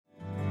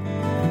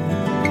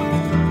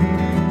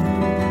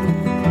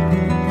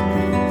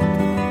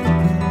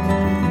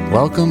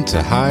Welcome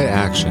to High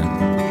Action.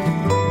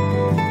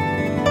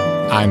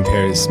 I'm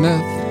Perry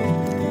Smith.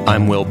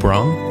 I'm Will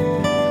Brum.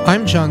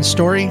 I'm John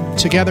Story.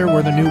 Together,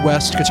 we're the New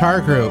West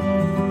Guitar Group.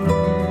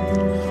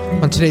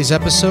 On today's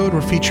episode,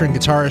 we're featuring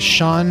guitarist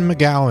Sean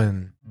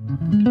McGowan.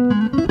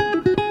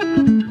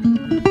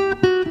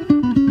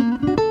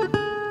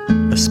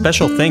 A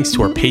special thanks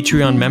to our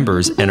Patreon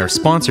members and our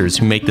sponsors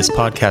who make this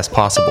podcast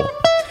possible.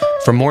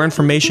 For more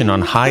information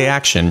on High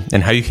Action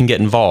and how you can get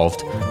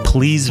involved,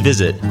 please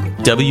visit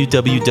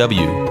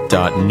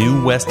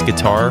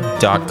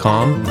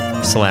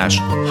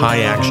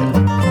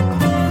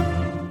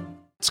www.newwestguitar.com/highaction.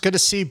 It's good to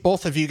see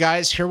both of you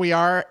guys. Here we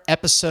are,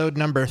 episode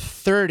number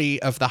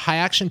 30 of the High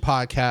Action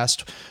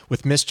Podcast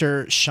with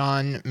Mr.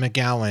 Sean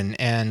McGowan.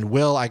 And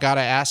Will, I got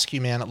to ask you,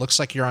 man, it looks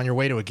like you're on your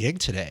way to a gig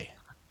today.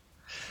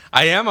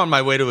 I am on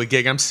my way to a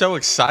gig. I'm so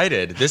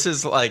excited. This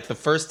is like the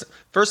first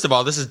of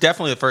all, this is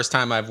definitely the first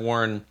time I've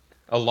worn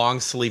a long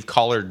sleeve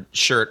collared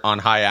shirt on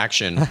High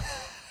Action,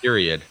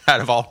 period,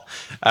 out of all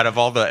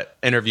the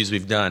interviews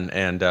we've done.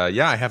 And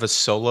yeah, I have a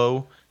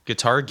solo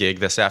guitar gig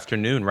this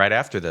afternoon right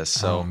after this.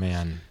 So, oh,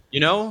 man. You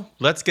know,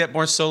 let's get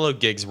more solo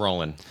gigs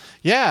rolling.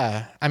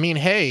 Yeah. I mean,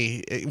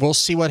 hey, we'll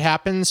see what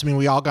happens. I mean,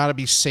 we all got to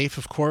be safe,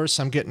 of course.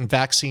 I'm getting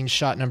vaccine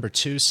shot number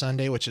 2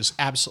 Sunday, which is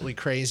absolutely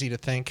crazy to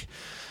think.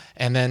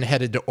 And then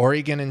headed to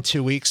Oregon in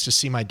 2 weeks to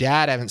see my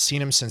dad. I haven't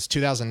seen him since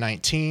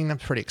 2019. I'm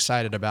pretty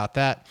excited about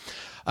that.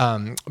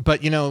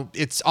 But you know,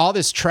 it's all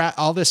this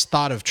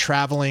thought of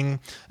traveling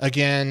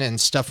again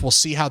and stuff. We'll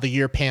see how the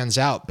year pans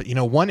out. But you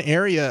know, one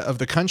area of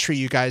the country,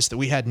 you guys, that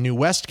we had New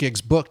West gigs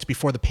booked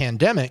before the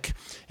pandemic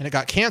and it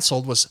got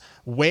canceled was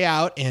way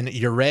out in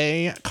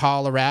Ouray,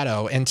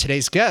 Colorado. And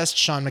today's guest,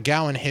 Sean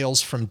McGowan,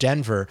 hails from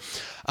Denver.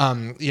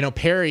 You know,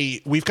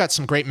 Perry, we've got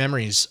some great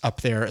memories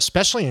up there,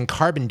 especially in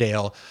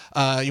Carbondale.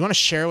 You want to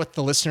share with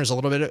the listeners a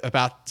little bit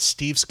about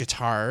Steve's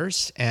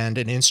guitars and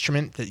an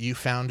instrument that you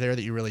found there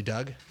that you really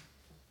dug?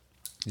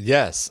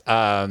 Yes,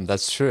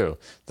 that's true.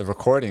 The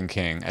Recording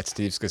King at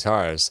Steve's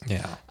Guitars.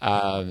 Yeah.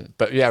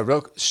 But yeah,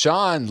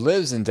 Sean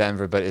lives in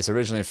Denver, but is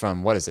originally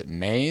from, what is it,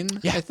 Maine,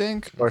 yeah. I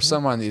think? Or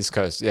somewhere on the East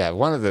Coast. Yeah,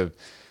 one of the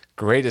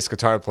greatest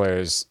guitar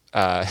players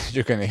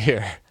you're going to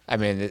hear. I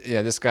mean,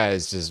 yeah, this guy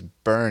is just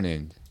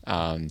burning.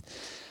 And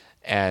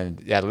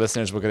yeah, the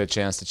listeners will get a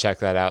chance to check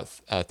that out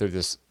through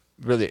this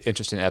really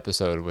interesting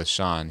episode with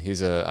Sean.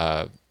 He's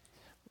like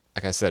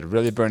I said,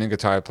 really burning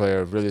guitar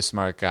player, really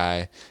smart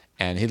guy.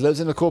 And he lives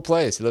in a cool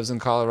place. He lives in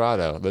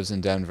Colorado, lives in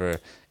Denver,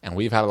 and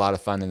we've had a lot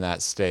of fun in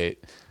that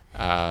state.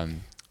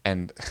 And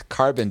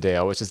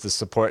Carbondale, which is the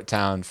support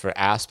town for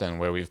Aspen,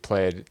 where we've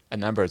played a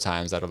number of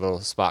times at a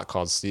little spot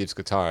called Steve's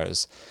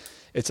Guitars.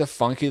 It's a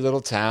funky little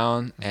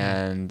town,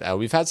 and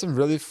we've had some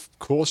really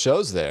cool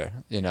shows there,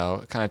 you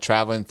know, kind of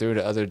traveling through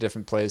to other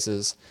different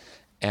places.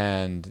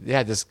 And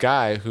yeah, this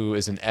guy who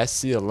is an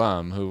SC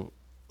alum who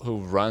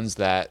runs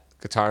that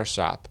guitar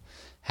shop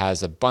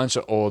has a bunch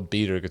of old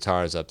beater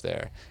guitars up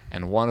there.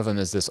 And one of them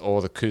is this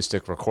old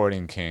acoustic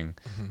Recording King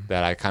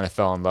that I kind of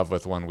fell in love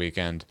with one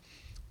weekend.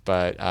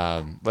 But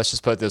let's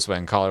just put it this way,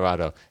 in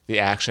Colorado, the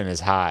action is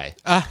high.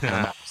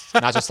 Not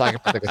just like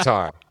about the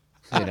guitar,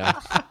 you know.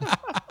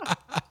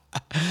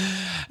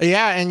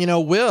 Yeah, and you know,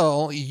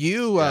 Will,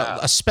 you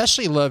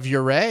especially love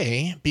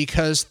Ouray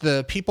because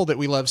the people that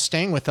we love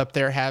staying with up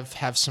there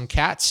have some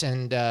cats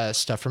and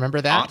stuff. Remember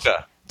that?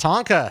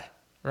 Tonka.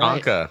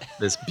 Right. Tonka,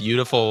 this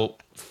beautiful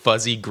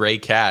fuzzy gray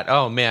cat.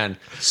 Oh man,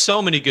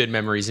 so many good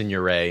memories in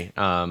Ouray.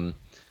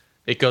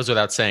 It goes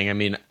without saying. I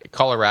mean,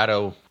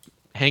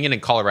 hanging in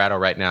Colorado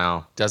right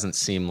now doesn't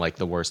seem like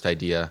the worst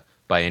idea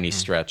by any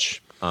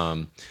stretch.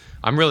 I'm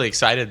really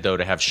excited though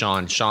to have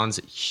Sean. Sean's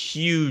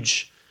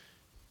huge,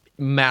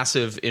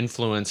 massive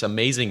influence,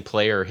 amazing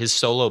player. His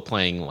solo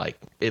playing, like,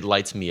 it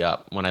lights me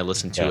up when I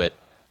listen to it.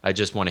 I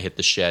just want to hit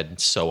the shed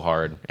so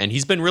hard. And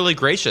he's been really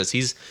gracious.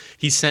 He's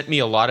sent me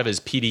a lot of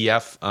his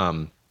PDF,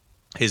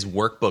 his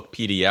workbook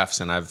PDFs,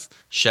 and I've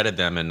shedded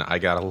them, and I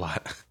got a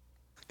lot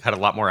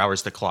more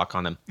hours to clock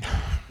on them.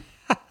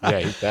 Yeah,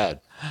 he's bad.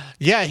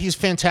 Yeah, he's a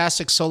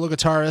fantastic solo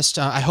guitarist.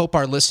 I hope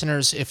our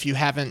listeners, if you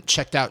haven't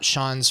checked out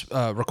Sean's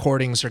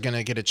recordings, are going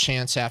to get a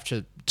chance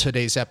after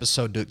today's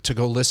episode to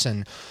go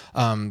listen,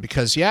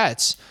 because yeah,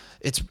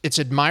 it's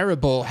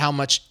admirable how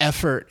much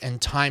effort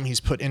and time he's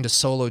put into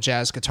solo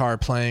jazz guitar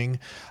playing.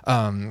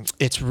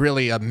 It's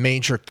really a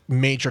major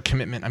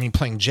commitment. I mean,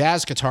 playing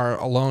jazz guitar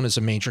alone is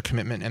a major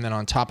commitment, and then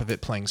on top of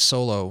it, playing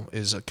solo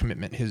is a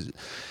commitment.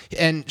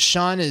 And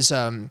Sean is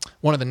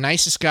one of the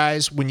nicest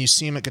guys. When you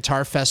see him at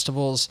guitar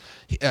festivals,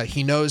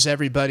 he knows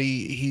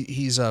everybody.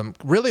 He's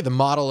really the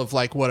model of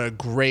like what a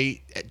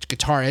great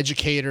guitar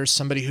educator,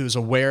 somebody who's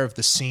aware of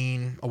the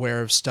scene,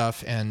 aware of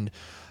stuff, and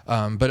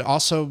but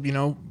also, you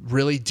know,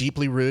 really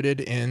deeply rooted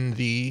in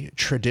the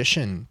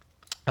tradition.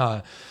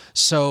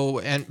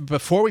 And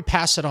before we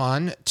pass it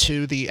on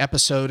to the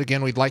episode,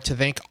 again, we'd like to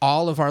thank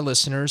all of our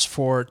listeners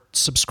for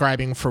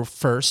subscribing for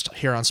first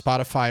here on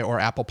Spotify or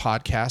Apple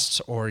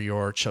Podcasts or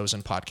your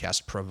chosen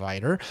podcast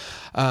provider.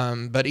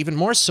 But even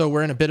more so,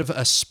 we're in a bit of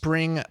a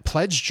spring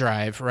pledge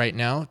drive right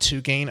now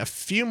to gain a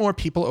few more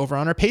people over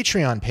on our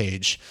Patreon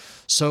page.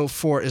 So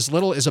for as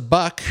little as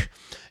 $1,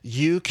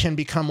 you can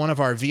become one of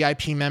our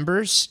VIP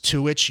members,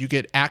 to which you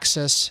get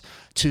access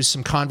to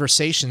some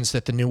conversations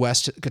that the New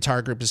West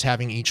Guitar Group is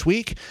having each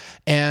week,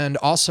 and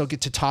also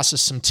get to toss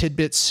us some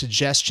tidbits,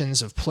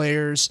 suggestions of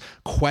players,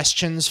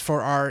 questions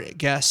for our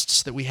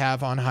guests that we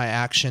have on High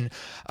Action.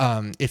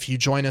 If you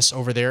join us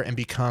over there and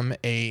become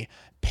a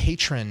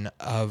patron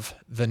of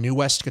the New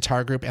West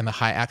Guitar Group and the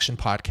High Action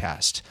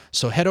Podcast.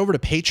 So head over to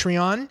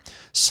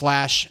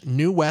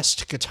Patreon/New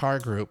West Guitar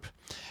Group,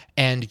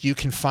 and you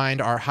can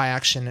find our High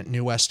Action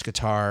New West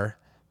Guitar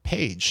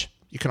page.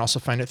 You can also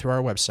find it through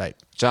our website.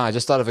 John, I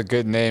just thought of a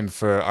good name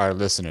for our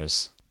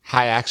listeners.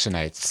 High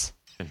Actionites.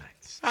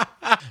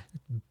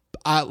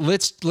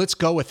 Let's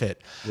go with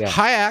it. Yeah.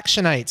 High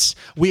Actionites,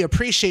 we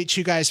appreciate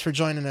you guys for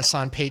joining us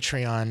on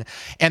Patreon.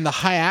 And the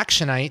High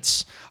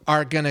Actionites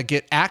are going to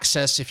get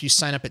access if you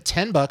sign up at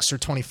 $10 or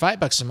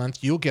 $25 a month.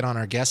 You'll get on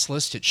our guest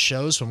list at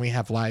shows when we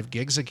have live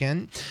gigs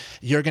again.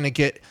 You're going to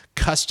get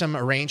custom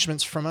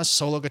arrangements from us,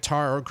 solo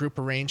guitar or group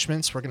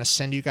arrangements. We're going to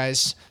send you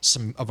guys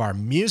some of our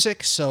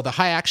music. So the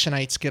High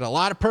Actionites get a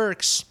lot of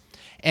perks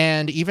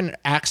and even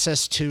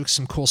access to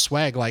some cool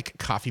swag like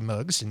coffee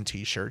mugs and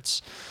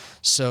t-shirts.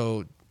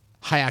 So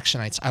High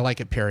Actionites, I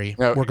like it, Perry.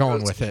 No, we're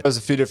going with it. There's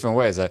a few different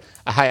ways. A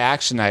high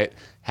actionite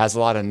has a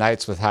lot of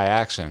nights with high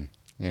action,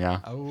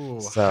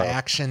 Oh, High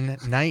Action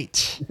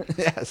Night.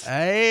 Yes.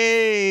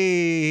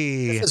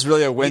 Hey. This is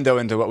really a window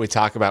into what we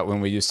talk about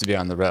when we used to be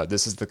on the road.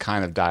 This is the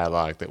kind of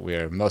dialogue that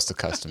we're most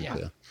accustomed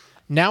to.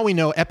 Now we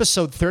know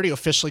episode 30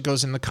 officially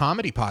goes in the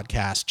comedy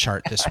podcast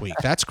chart this week.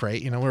 That's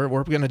great.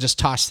 We're going to just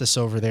toss this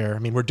over there. I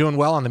mean, we're doing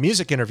well on the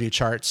music interview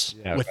charts.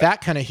 Yeah, with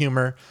that kind of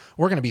humor,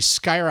 we're going to be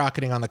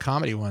skyrocketing on the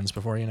comedy ones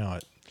before you know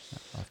it.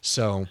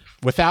 So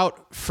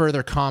without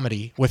further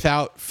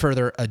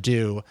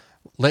ado,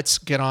 let's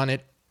get on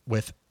it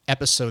with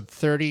episode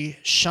 30,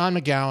 Sean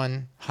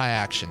McGowan, High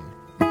Action.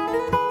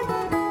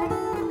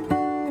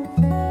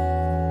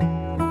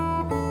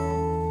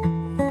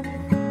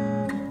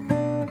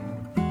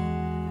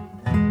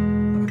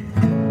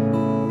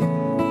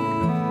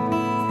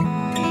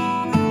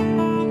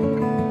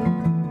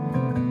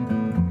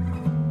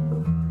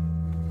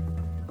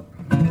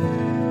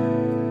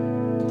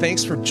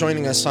 Thanks for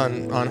joining us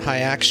on High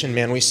Action,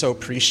 man. We so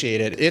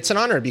appreciate it. It's an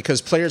honor because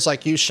players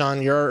like you,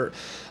 Sean, you're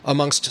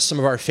amongst some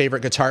of our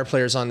favorite guitar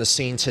players on the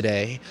scene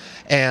today.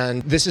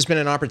 And this has been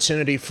an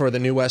opportunity for the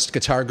New West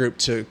Guitar Group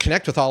to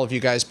connect with all of you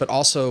guys, but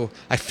also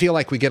I feel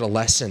like we get a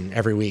lesson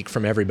every week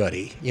from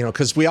everybody,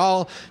 because we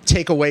all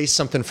take away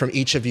something from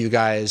each of you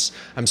guys.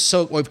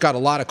 We've got a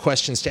lot of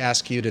questions to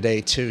ask you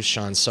today too,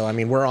 Sean. So, I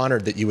mean, we're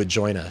honored that you would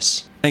join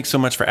us. Thanks so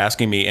much for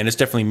asking me, and it's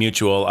definitely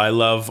mutual. I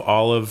love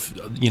all of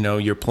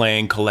your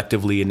playing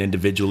collectively and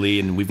individually,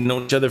 and we've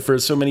known each other for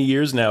so many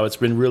years now. It's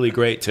been really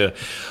great to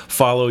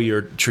follow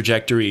your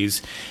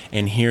trajectories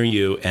and hear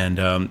you, and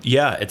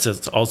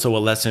it's also a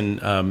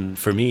lesson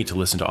for me to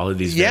listen to all of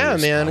these. Yeah,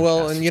 man. Podcasts.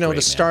 Well, and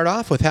to start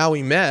off with how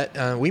we met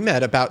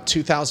about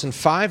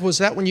 2005. Was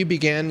that when you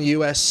began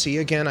USC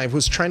again? I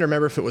was trying to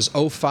remember if it was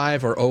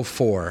 05 or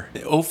 04.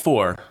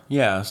 04,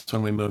 yeah, that's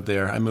when we moved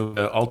there. I moved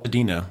to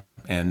Altadena.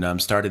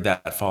 And started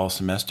that fall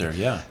semester,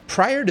 yeah.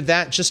 Prior to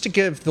that, just to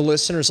give the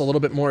listeners a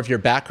little bit more of your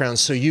background,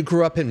 so you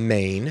grew up in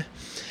Maine.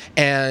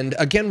 And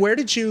again, where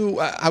did you?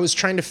 I was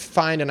trying to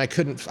find, and I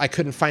couldn't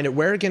find it.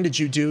 Where again did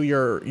you do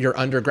your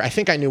undergrad? I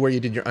think I knew where you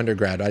did your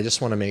undergrad. I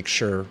just want to make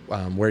sure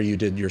where you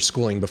did your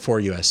schooling before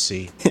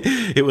USC.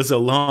 It was a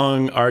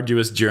long,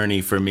 arduous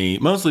journey for me,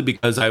 mostly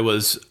because I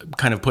was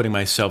kind of putting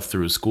myself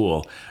through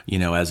school,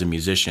 as a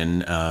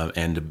musician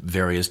and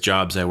various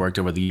jobs I worked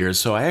over the years.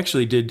 So I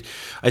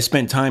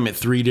spent time at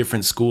 3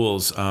 different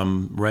schools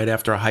right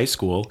after high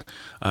school.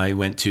 I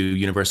went to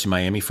University of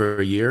Miami for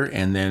a year,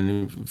 and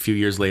then a few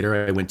years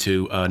later, I went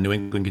to New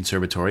England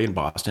Conservatory in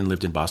Boston,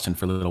 lived in Boston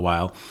for a little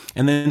while.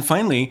 And then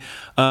finally,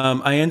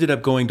 I ended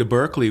up going to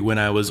Berklee when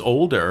I was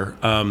older.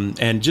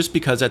 And just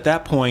because at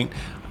that point,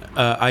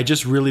 I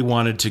just really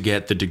wanted to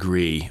get the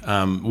degree,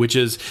 which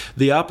is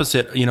the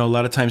opposite. A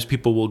lot of times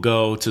people will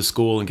go to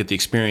school and get the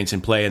experience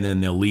and play, and then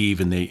they'll leave.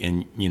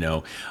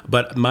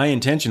 But my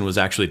intention was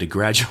actually to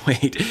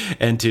graduate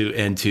and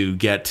to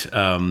get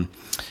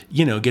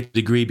get the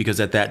degree, because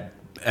at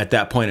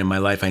that point in my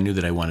life, I knew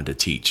that I wanted to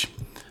teach.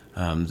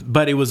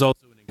 But it was also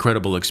an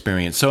incredible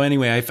experience. So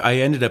anyway, I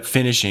ended up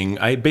finishing.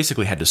 I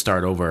basically had to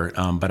start over,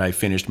 but I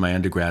finished my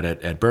undergrad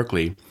at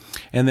Berklee.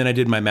 And then I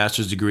did my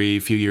master's degree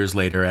a few years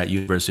later at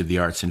University of the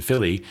Arts in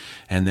Philly.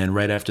 And then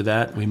right after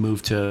that, we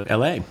moved to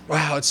LA.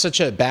 Wow, it's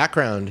such a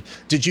background.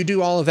 Did you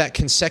do all of that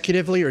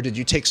consecutively, or did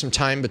you take some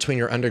time between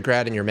your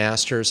undergrad and your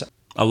master's?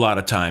 A lot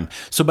of time.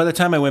 So by the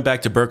time I went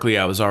back to Berklee,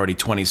 I was already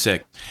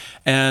 26.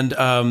 And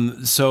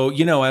so,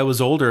 I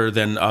was older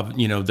than,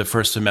 the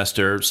first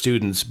semester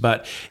students,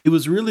 but it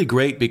was really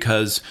great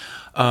because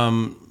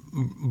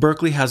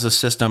Berklee has a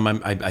system,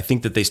 I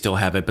think that they still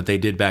have it, but they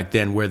did back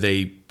then, where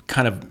they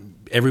kind of,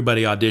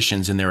 everybody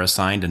auditions and they're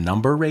assigned a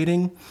number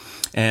rating.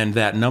 And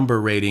that number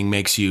rating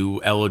makes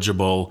you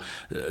eligible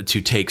to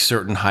take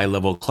certain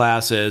high-level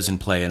classes and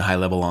play in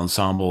high-level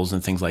ensembles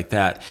and things like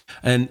that.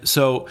 And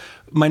so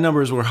my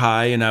numbers were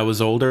high and I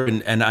was older,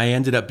 and I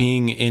ended up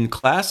being in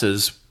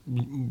classes,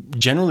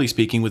 generally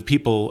speaking, with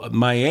people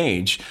my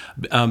age,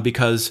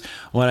 because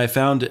what I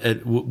found,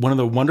 one of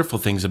the wonderful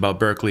things about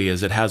Berklee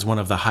is it has one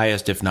of the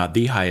highest, if not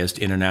the highest,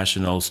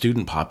 international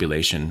student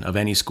population of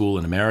any school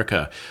in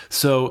America.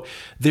 So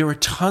there were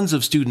tons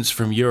of students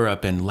from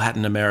Europe and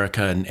Latin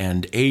America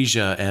and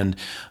Asia, and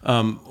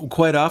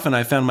quite often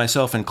I found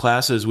myself in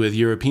classes with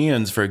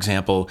Europeans, for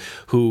example,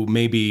 who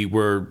maybe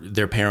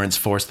their parents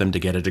forced them to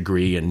get a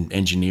degree in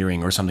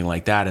engineering or something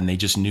like that, and they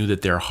just knew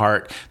that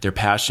their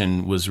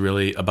passion was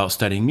really about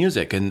studying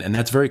music, and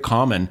that's very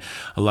common.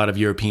 A lot of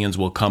Europeans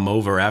will come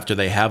over after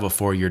they have a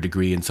 4-year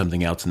degree in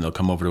something else, and they'll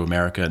come over to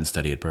America and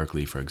study at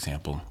Berklee, for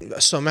example.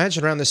 So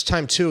imagine around this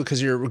time too,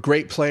 because you're a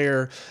great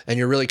player and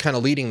you're really kind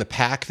of leading the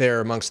pack there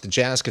amongst the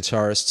jazz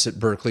guitarists at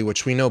Berklee,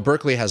 which we know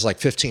Berklee has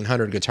like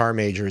 1,500 guitar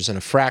majors, and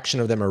a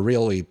fraction of them are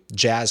really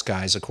jazz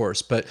guys, of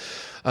course. But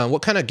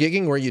what kind of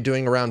gigging were you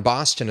doing around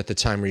Boston at the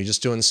time? Were you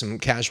just doing some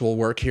casual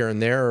work here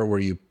and there, or were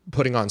you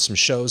putting on some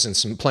shows and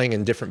some playing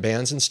in different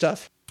bands and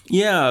stuff?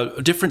 Yeah,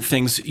 different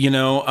things,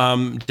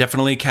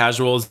 definitely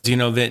casuals,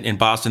 that in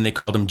Boston, they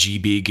called them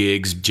GB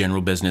gigs,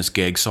 general business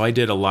gigs. So I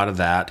did a lot of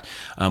that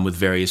with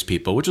various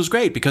people, which was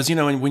great because,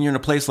 when you're in a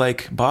place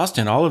like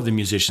Boston, all of the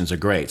musicians are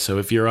great. So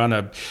if you're on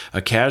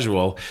a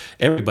casual,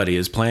 everybody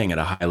is playing at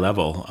a high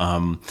level.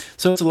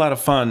 So it's a lot of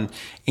fun.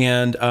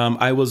 And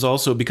I was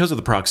also, because of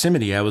the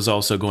proximity, I was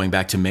also going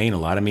back to Maine a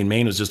lot. I mean,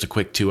 Maine was just a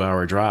quick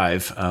 2-hour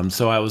drive.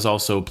 So I was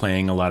also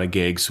playing a lot of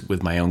gigs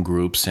with my own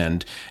groups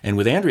and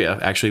with Andrea.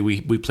 Actually,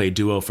 we played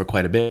duo for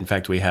quite a bit. In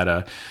fact, we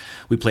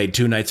played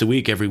 2 nights a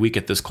week every week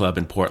at this club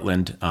in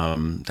Portland.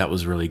 That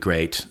was really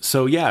great.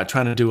 So yeah,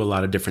 trying to do a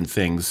lot of different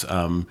things.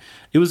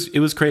 It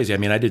was crazy. I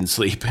mean, I didn't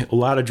sleep. A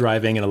lot of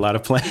driving and a lot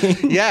of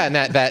playing. Yeah, and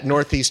that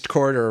northeast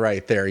corridor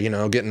right there,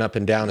 getting up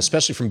and down,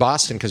 especially from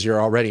Boston, because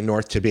you're already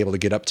north, to be able to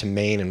get up to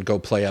Maine and go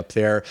play up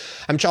there.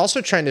 I'm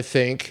also trying to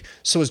think,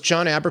 so was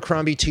John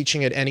Abercrombie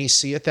teaching at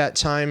NEC at that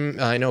time?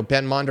 I know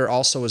Ben Monder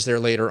also was there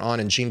later on,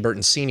 and Gene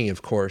Bertoncini,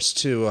 of course,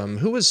 too.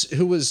 Who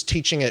was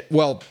teaching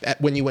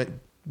when you went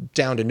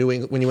down to New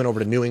England, when you went over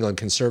to New England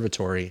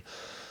Conservatory?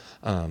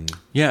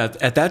 Yeah,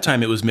 at that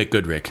time it was Mick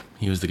Goodrick.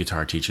 He was the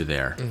guitar teacher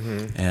there.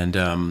 Mm-hmm. And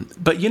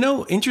but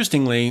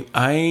interestingly,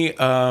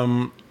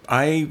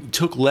 I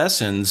took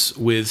lessons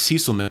with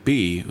Cecil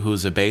McBee,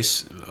 who's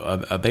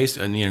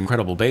an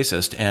incredible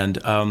bassist. And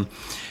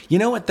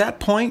at that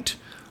point,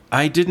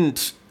 I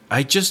just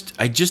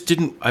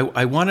didn't.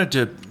 I wanted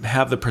to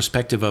have the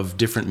perspective of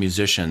different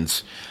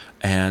musicians,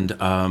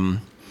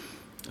 and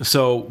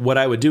so what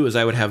I would do is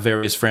I would have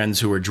various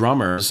friends who were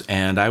drummers,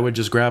 and I would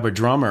just grab a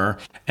drummer,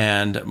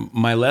 and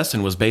my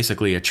lesson was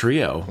basically a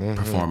trio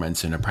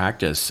performance and a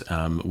practice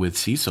with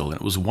Cecil, and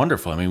it was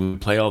wonderful. I mean, we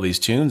would play all these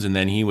tunes, and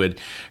then he would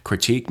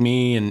critique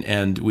me,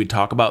 and we'd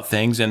talk about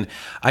things, and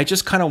I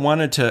just kind of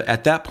wanted to,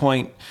 at that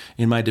point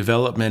in my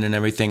development and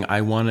everything, I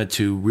wanted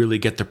to really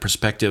get the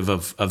perspective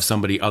of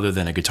somebody other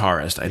than a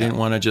guitarist. I didn't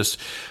want to just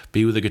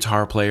be with a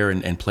guitar player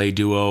and play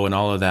duo and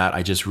all of that.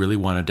 I just really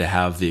wanted to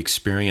have the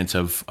experience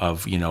of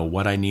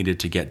what I needed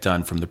to get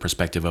done from the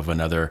perspective of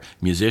another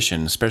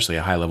musician, especially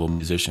a high-level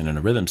musician in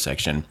a rhythm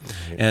section.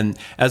 Mm-hmm. And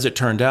as it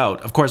turned out,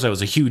 of course, I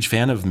was a huge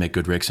fan of Mick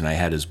Goodrick's, and I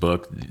had his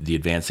book, The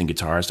Advancing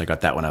Guitarist. I got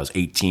that when I was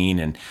 18,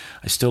 and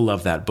I still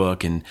love that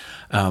book. And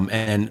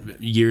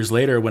years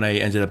later, when I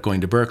ended up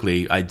going to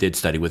Berklee, I did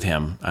study with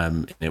him.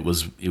 It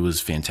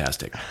was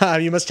fantastic.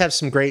 You must have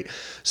some great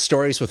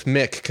stories with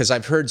Mick, because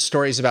I've heard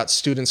stories about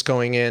students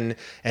going in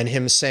and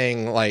him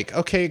saying, like,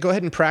 okay, go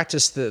ahead and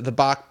practice the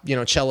Bach,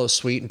 cello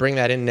suite and bring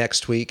that in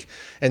next week,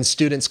 and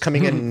students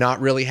coming in and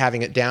not really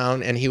having it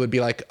down, and he would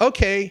be like,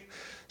 okay,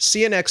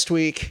 see you next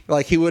week.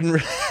 Like, he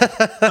wouldn't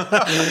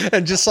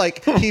and just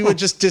like he would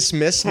just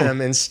dismiss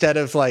them instead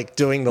of like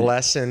doing the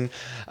lesson.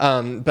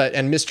 And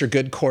Mr.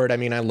 Goodcourt, I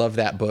mean, I love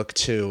that book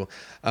too.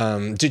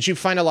 Did you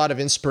find a lot of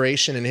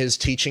inspiration in his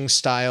teaching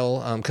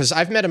style? Because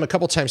I've met him a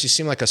couple times. He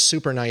seemed like a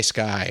super nice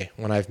guy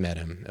when I've met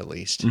him, at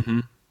least.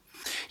 Mm-hmm.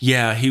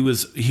 Yeah, he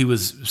was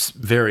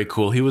very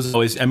cool. He was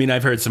always, I mean,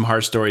 I've heard some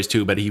harsh stories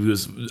too, but he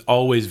was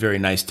always very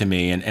nice to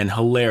me and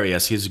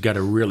hilarious. He's got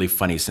a really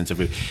funny sense of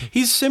humor.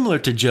 He's similar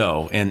to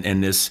Joe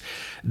in this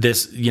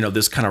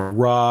kind of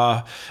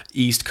raw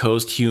East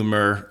Coast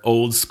humor,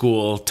 old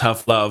school,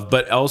 tough love,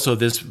 but also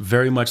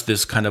very much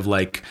this kind of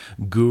like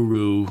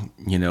guru,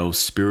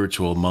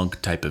 spiritual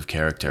monk type of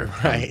character.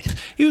 Right.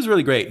 He was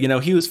really great.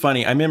 He was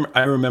funny.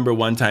 I remember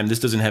one time, this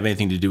doesn't have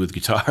anything to do with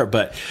guitar,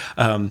 but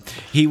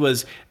he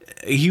was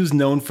he was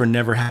known for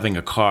never having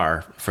a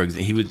car. For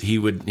example,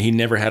 he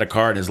never had a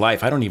car in his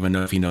life. I don't even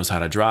know if he knows how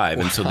to drive.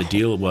 And so the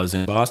deal was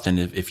in Boston,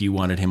 if you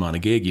wanted him on a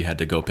gig, you had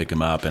to go pick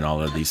him up, and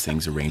all of these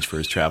things arranged for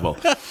his travel.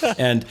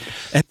 And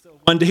so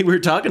one day we were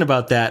talking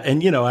about that,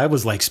 and I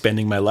was like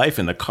spending my life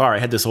in the car. I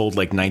had this old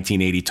like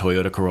 1980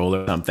 Toyota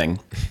Corolla or something.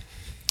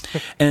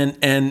 And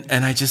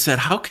I just said,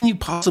 how can you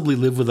possibly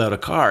live without a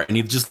car? And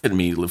he just looked at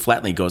me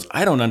flatly, goes,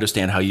 I don't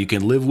understand how you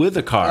can live with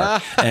a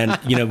car. And,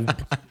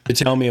 to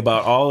tell me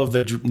about all of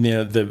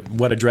the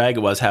what a drag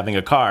it was having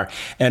a car.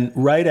 And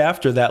right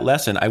after that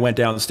lesson, I went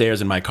downstairs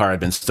and my car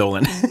had been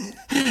stolen.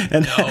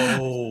 And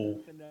No.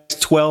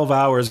 12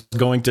 hours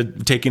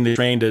taking the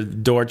train to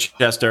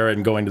Dorchester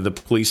and going to the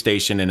police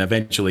station and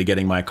eventually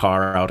getting my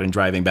car out and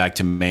driving back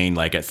to Maine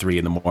like at 3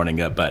 a.m.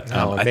 But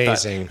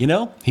amazing. I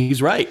thought,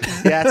 he's right.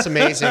 Yeah, it's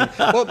amazing.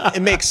 Well,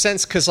 it makes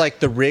sense because like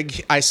the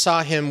rig, I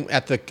saw him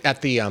at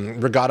the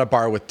Regatta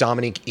Bar with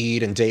Dominique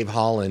Eade and Dave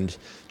Holland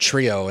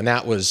trio, and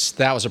that was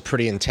a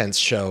pretty intense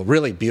show.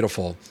 Really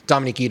beautiful.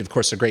 Dominique Eade, of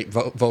course, a great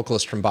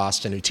vocalist from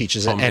Boston who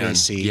teaches at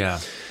NEC. Yeah.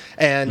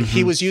 And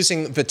he was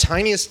using the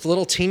tiniest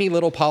teeny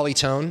little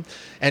polytone,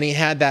 and he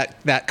had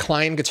that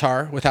Klein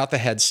guitar without the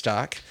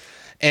headstock.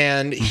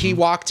 And he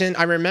walked in.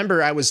 I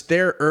remember I was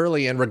there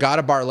early, and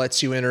Regatta Bar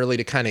lets you in early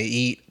to kind of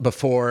eat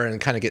before and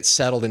kind of get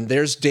settled. And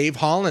there's Dave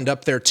Holland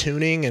up there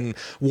tuning and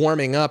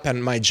warming up,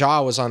 and my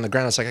jaw was on the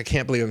ground. I was like, I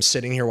can't believe I'm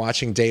sitting here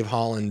watching Dave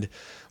Holland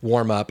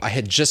warm up. I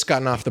had just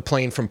gotten off the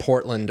plane from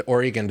Portland,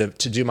 Oregon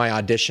to do my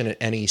audition at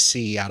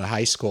NEC out of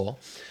high school.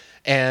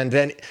 And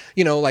then,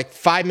 like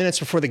 5 minutes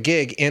before the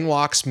gig, in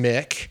walks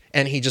Mick,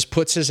 and he just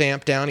puts his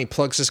amp down, he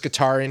plugs his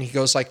guitar in, he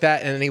goes like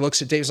that, and then he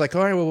looks at Dave, he's like,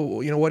 all right,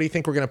 well, what do you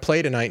think we're going to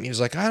play tonight? And he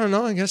was like, I don't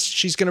know, I guess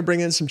she's going to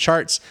bring in some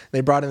charts. They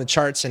brought in the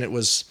charts, and it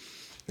was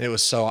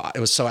so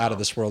out of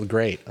this world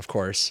great, of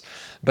course.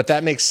 But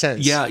that makes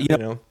sense. Yeah,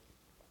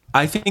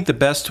 I think the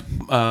best,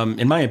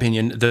 in my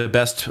opinion, the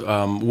best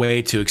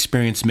way to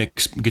experience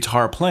Mick's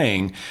guitar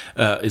playing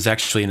is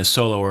actually in a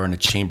solo or in a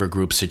chamber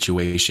group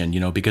situation,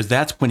 because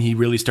that's when he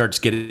really starts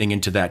getting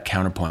into that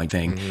counterpoint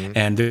thing. Mm-hmm.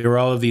 And there were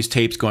all of these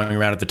tapes going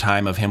around at the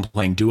time of him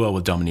playing duo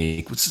with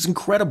Dominique, which is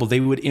incredible.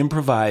 They would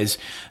improvise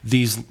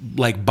these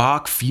like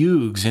Bach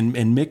fugues, and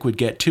Mick would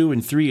get 2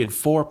 and 3 and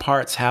 4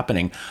 parts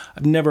happening.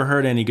 I've never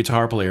heard any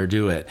guitar player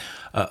do it.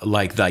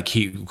 Like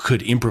he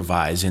could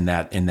improvise in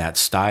that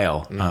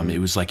style. Mm-hmm. It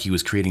was like he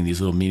was creating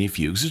these little mini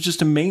fugues. It was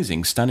just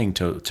amazing, stunning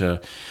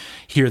to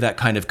hear that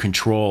kind of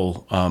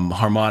control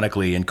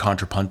harmonically and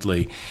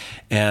contrapuntally.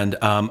 And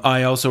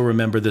I also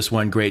remember this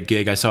one great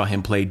gig. I saw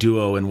him play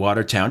duo in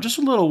Watertown, just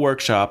a little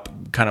workshop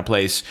kind of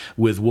place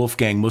with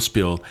Wolfgang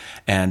Muspel,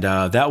 and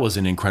that was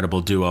an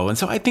incredible duo. And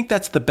so I think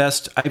that's the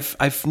best.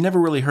 I've never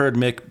really heard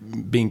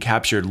Mick being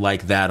captured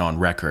like that on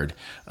record.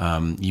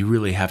 You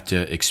really have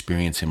to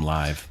experience him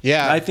live.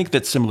 Yeah. I think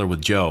that's similar with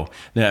Joe.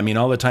 I mean,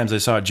 all the times I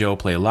saw Joe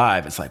play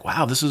live, it's like,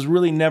 wow, this is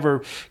really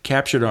never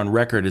captured on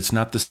record. It's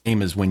not the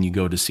same as when you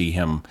go to see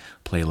him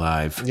play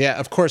live. Yeah,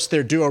 of course,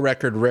 their duo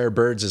record, Rare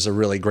Birds, is a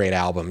really great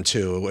album,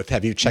 too.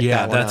 Have you checked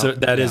that one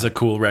out? That is a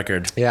cool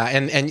record. Yeah,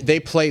 and they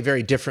play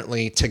very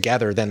differently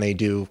together than they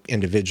do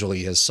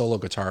individually as solo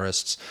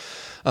guitarists.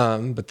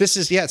 But this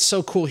is, it's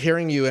so cool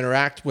hearing you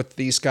interact with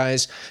these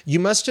guys. You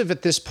must have,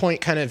 at this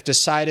point, kind of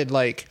decided,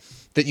 like,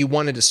 that you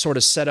wanted to sort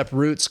of set up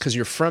roots because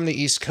you're from the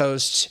East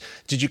Coast.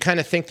 Did you kind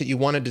of think that you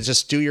wanted to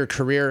just do your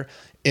career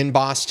in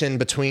Boston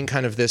between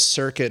kind of this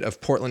circuit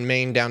of Portland,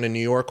 Maine down to New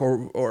York?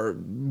 Or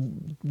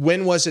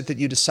when was it that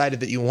you decided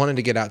that you wanted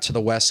to get out to the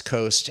West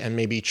Coast and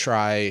maybe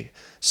try,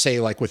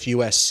 say, like with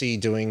USC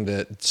doing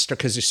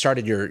because you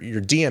started your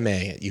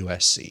DMA at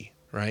USC,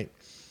 right?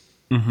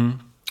 Mm-hmm.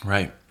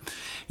 Right.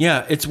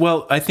 Yeah,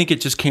 I think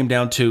it just came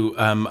down to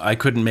I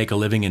couldn't make a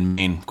living in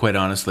Maine, quite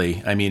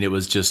honestly. I mean, it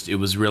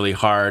was really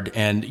hard.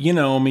 And,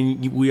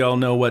 we all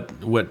know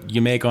what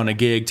you make on a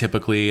gig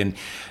typically. And,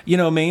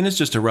 Maine is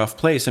just a rough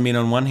place. I mean,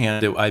 on one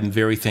hand, I'm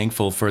very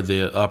thankful for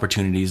the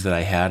opportunities that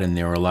I had. And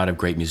there were a lot of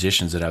great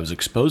musicians that I was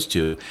exposed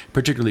to,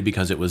 particularly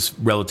because it was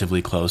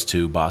relatively close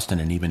to Boston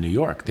and even New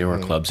York. There were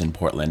clubs in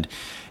Portland,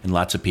 and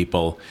lots of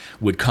people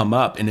would come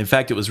up. And in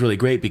fact, it was really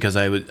great because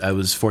I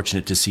was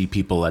fortunate to see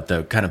people at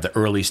the kind of the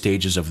early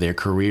stages of their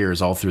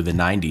careers all through the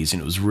 90s.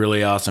 And it was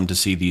really awesome to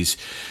see these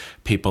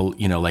people,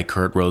 like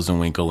Kurt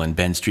Rosenwinkel and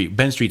Ben Street.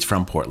 Ben Street's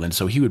from Portland,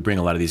 so he would bring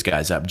a lot of these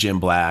guys up. Jim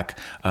Black,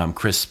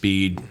 Chris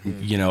Speed,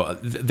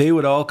 they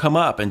would all come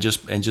up and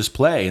just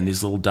play in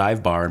these little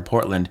dive bar in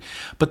Portland.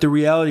 But the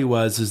reality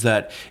is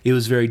that it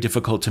was very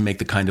difficult to make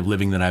the kind of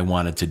living that I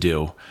wanted to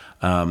do.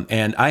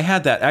 And I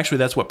had that. Actually,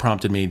 that's what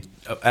prompted me.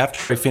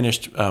 After I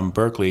finished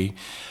Berkeley,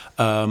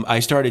 I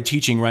started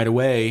teaching right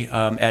away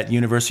at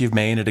University of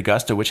Maine at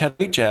Augusta, which had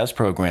a jazz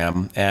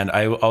program. And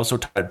I also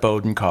taught at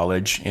Bowdoin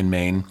College in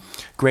Maine,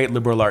 great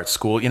liberal arts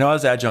school. I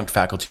was adjunct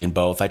faculty in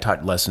both. I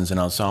taught lessons and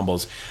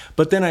ensembles.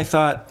 But then I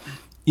thought,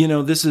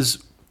 this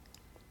is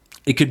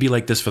it could be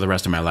like this for the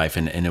rest of my life.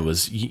 And it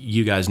was,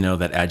 you guys know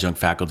that adjunct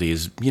faculty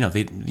is, you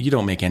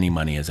don't make any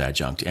money as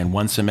adjunct. And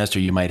one semester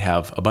you might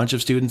have a bunch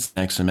of students.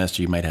 Next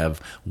semester you might have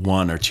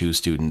 1 or 2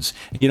 students.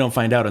 You don't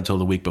find out until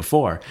the week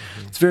before.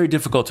 Mm-hmm. It's very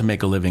difficult to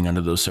make a living under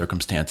those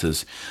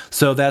circumstances.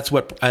 So that's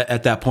what,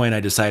 at that point,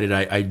 I decided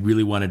I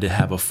really wanted to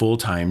have a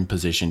full-time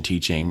position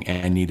teaching,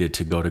 and I needed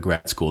to go to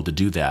grad school to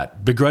do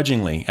that.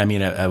 Begrudgingly. I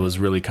mean, I was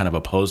really kind of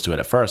opposed to it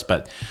at first,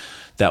 but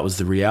that was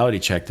the reality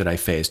check that I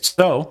faced.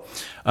 So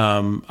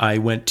I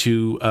went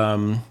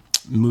to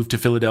moved to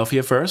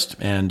Philadelphia first,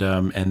 and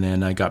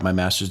then I got my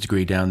master's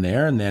degree down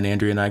there, and then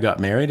Andrea and I got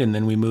married, and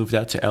then we moved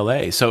out to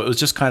LA. So it was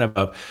just kind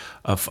of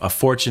a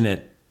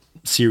fortunate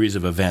series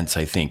of events,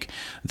 I think,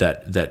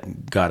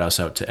 that got us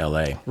out to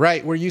LA.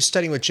 Right. Were you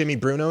studying with Jimmy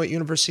Bruno at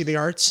University of the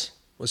Arts?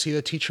 Was he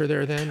the teacher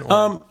there then?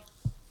 Or?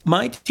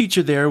 My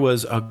teacher there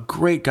was a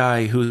great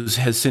guy who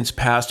has since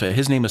passed.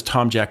 His name is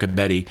Tom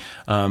Jacobetti.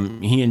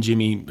 He and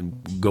Jimmy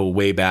go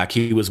way back.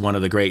 He was one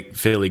of the great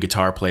Philly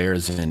guitar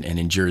players and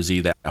in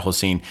Jersey, that whole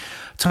scene.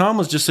 Tom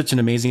was just such an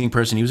amazing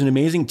person. He was an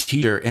amazing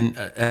teacher. And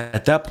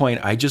at that point,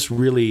 I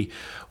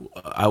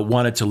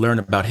wanted to learn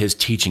about his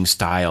teaching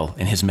style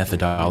and his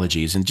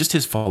methodologies, and just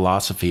his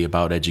philosophy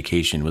about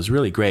education was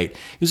really great.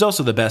 He was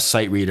also the best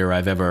sight reader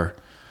I've ever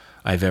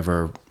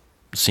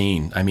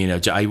seen. I mean,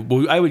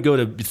 I would go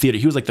to theater.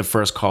 He was like the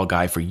first call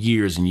guy for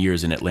years and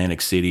years in Atlantic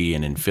City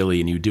and in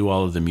Philly, and he would do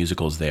all of the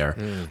musicals there.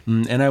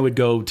 And I would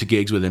go to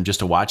gigs with him just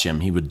to watch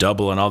him. He would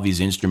double on all these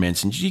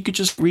instruments, and you could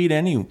just read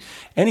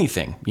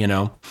anything,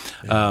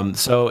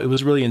 So it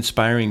was really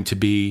inspiring to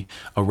be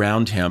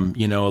around him.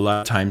 A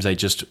lot of times I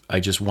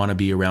just want to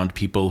be around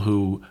people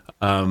who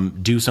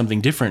do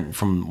something different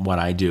from what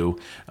I do,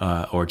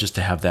 or just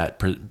to have that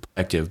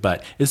perspective.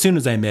 But as soon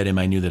as I met him,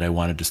 I knew that I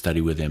wanted to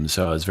study with him.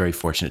 So I was very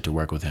fortunate to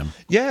work with him.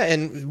 Yeah,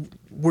 and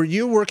were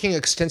you working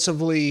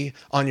extensively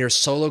on your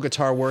solo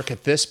guitar work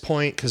at this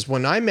point? Because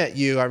when I met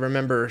you, I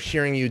remember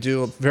hearing you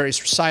do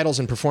various recitals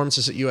and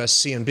performances at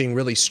USC and being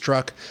really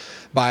struck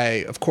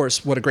by, of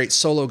course, what a great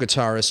solo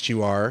guitarist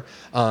you are.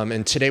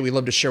 And today we'd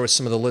love to share with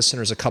some of the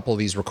listeners a couple of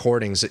these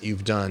recordings that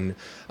you've done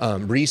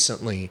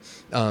recently.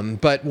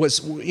 But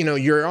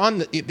you're on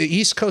the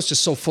East Coast is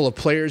so full of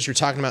players. You're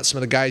talking about some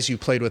of the guys you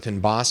played with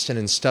in Boston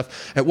and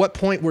stuff. At what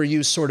point were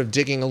you sort of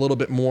digging a little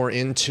bit more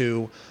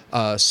into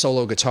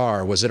solo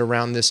guitar? Was it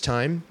around this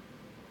time?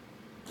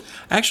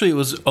 Actually, it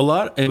was a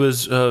lot. It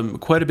was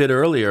quite a bit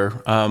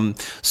earlier.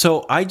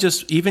 So I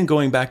just, even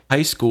going back to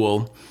high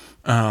school,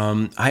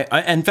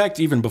 I in fact,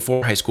 even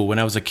before high school, when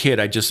I was a kid,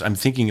 I'm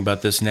thinking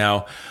about this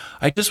now.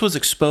 I just was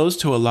exposed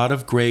to a lot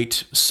of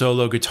great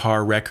solo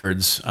guitar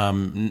records,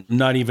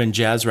 not even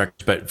jazz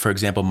records, but for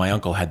example, my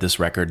uncle had this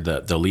record,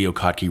 the Leo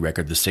Kottke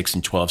record, the 6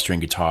 and 12 string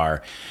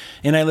guitar.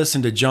 And I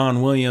listened to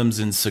John Williams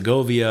and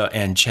Segovia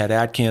and Chet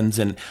Atkins.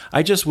 And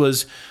I just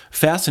was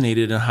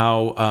fascinated in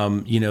how,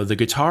 the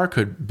guitar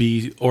could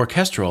be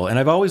orchestral. And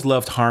I've always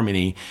loved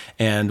harmony.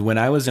 And when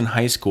I was in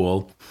high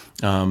school,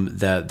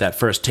 that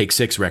first Take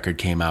 6 record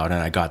came out,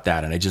 and I got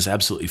that, and I just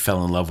absolutely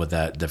fell in love with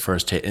that. The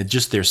first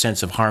just their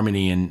sense of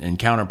harmony and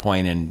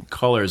counterpoint and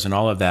colors and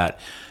all of that.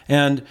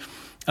 And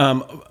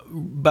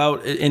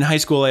in high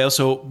school, I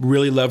also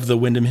really loved the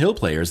Windham Hill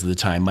players at the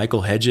time,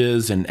 Michael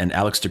Hedges and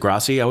Alex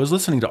DeGrassi. I was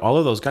listening to all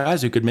of those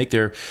guys who could make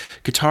their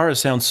guitars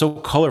sound so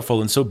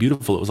colorful and so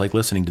beautiful. It was like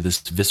listening to this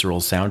visceral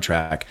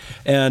soundtrack.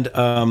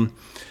 And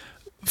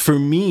for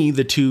me,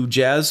 the two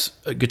jazz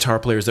guitar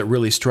players that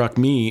really struck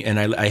me, and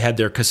I had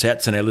their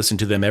cassettes and I listened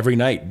to them every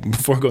night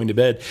before going to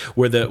bed,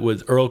 with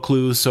Earl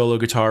Klug's solo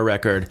guitar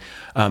record.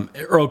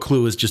 Earl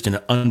Klugh is just an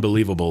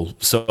unbelievable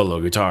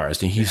solo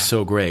guitarist, and he's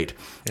so great.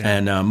 Yeah.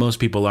 And most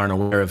people aren't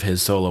aware of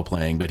his solo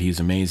playing, but he's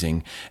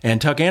amazing.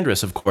 And Tuck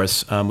Andrus, of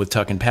course, with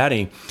Tuck and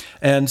Patty.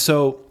 And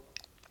so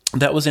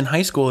that was in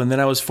high school, and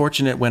then I was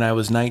fortunate when I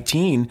was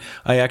 19,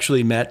 I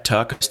actually met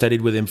Tuck,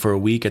 studied with him for a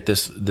week at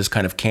this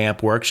kind of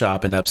camp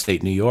workshop in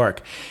upstate New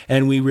York,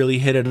 and we really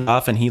hit it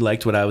off, and he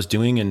liked what I was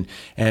doing,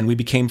 and we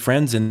became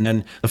friends. And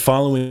then the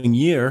following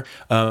year,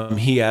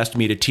 he asked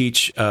me to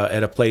teach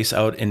at a place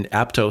out in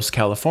Aptos,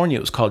 California.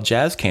 It was called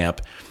Jazz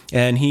Camp.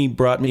 And he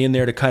brought me in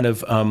there to kind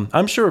of,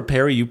 I'm sure,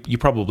 Perry, you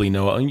probably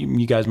know,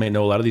 you guys may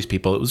know a lot of these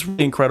people. It was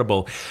really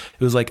incredible.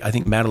 It was like, I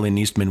think Madeline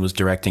Eastman was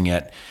directing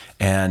it.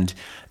 And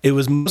it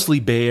was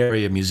mostly Bay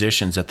Area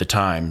musicians at the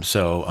time.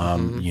 So,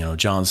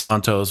 John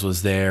Santos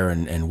was there,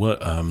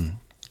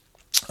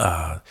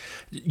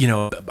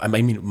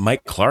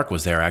 Mike Clark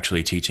was there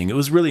actually teaching. It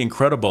was really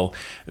incredible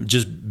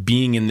just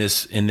being in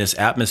this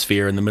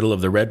atmosphere in the middle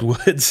of the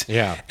redwoods.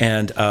 Yeah.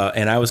 And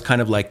I was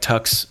kind of like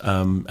Tuck's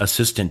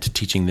assistant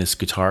teaching this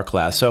guitar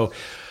class. So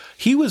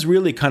he was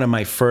really kind of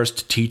my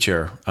first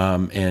teacher,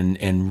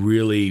 and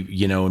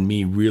really, and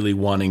me really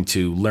wanting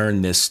to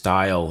learn this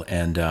style,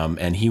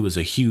 and he was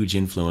a huge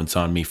influence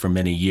on me for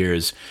many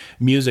years,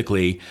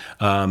 musically,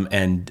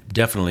 and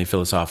definitely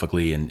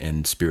philosophically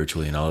and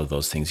spiritually and all of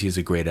those things. He has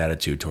a great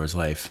attitude towards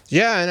life.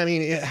 Yeah, and I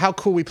mean, how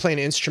cool we play an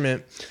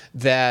instrument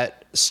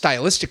that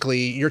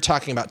stylistically, you're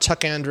talking about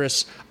Tuck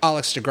Andrus,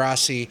 Alex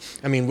DeGrassi.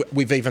 I mean,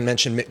 we've even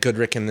mentioned Mick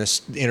Goodrick in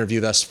this interview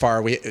thus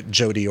far.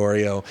 Joe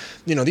DiOrio.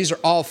 These are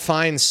all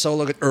fine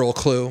solo. Earl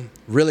Klugh,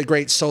 really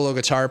great solo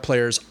guitar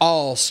players,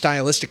 all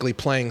stylistically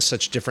playing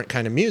such different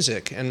kind of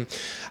music. And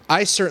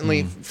I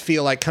certainly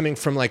feel like, coming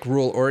from like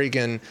rural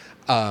Oregon,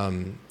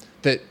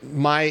 that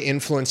my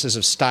influences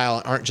of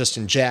style aren't just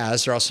in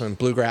jazz, they're also in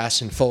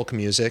bluegrass and folk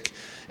music.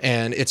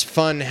 And it's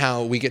fun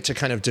how we get to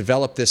kind of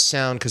develop this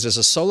sound, because as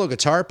a solo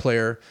guitar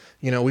player,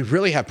 we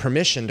really have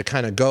permission to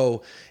kind of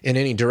go in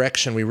any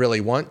direction we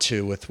really want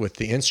to with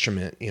the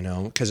instrument,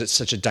 because it's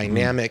such a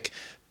dynamic,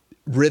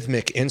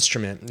 rhythmic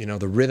instrument.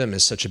 The rhythm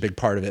is such a big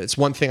part of it. It's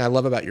one thing I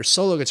love about your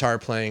solo guitar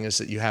playing, is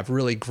that you have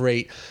really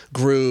great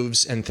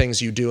grooves and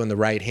things you do in the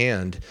right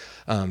hand,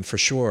 for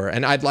sure.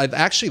 And I'd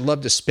actually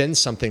love to spin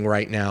something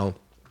right now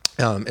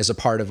as a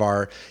part of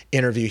our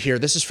interview here.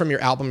 This is from your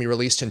album you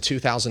released in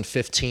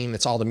 2015.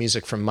 It's all the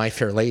music from My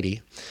Fair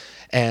Lady.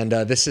 And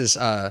this is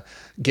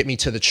Get Me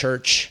to the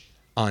Church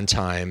on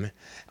Time.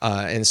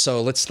 And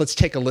so let's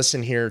take a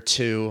listen here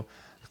to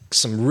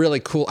some really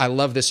cool, I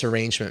love this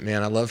arrangement,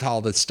 man. I love how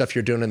the stuff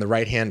you're doing in the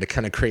right hand to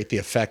kind of create the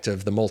effect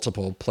of the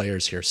multiple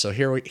players here. So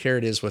here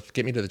it is with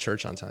Get Me to the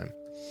Church on Time.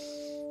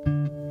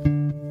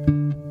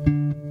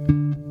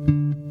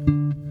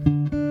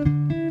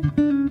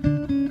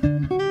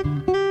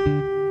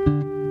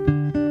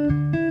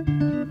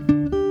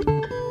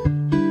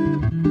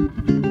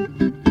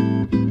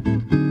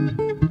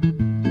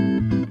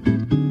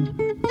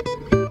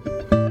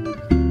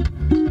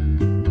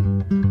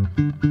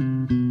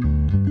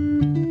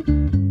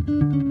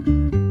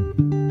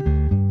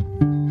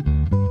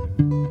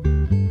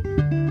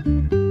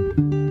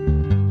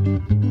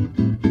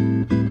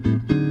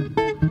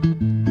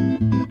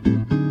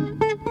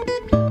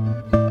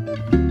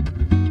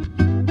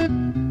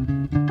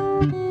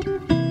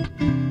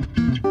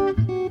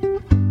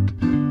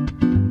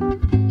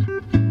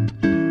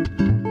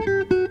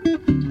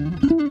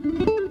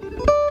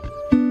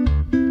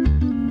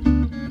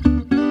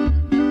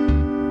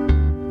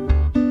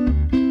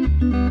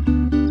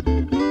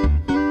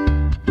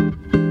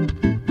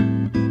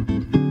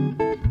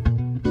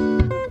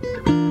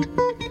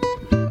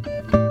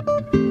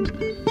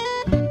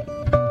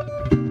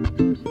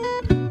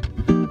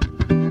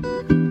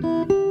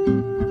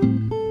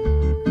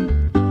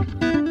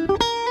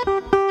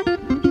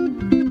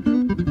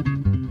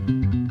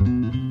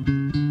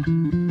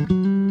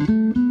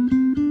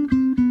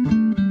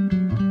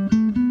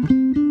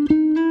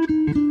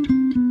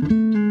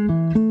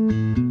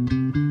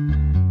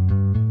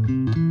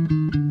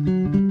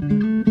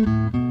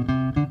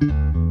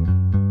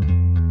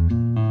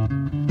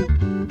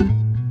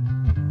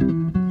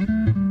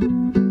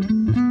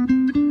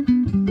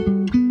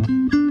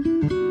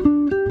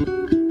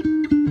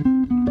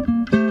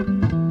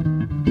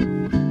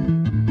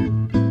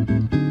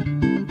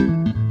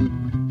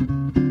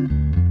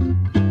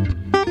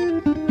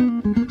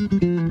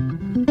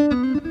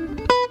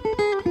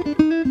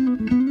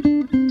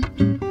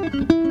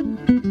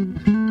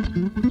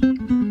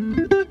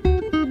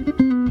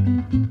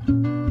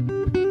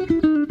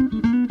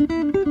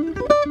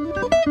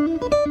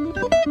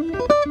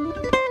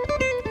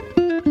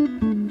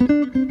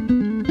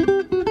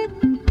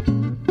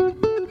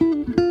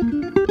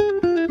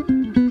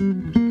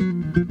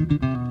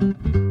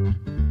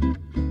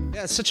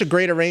 It's such a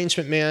great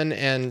arrangement, man.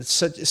 And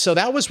so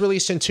that was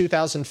released in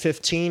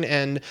 2015.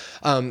 And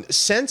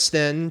since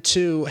then,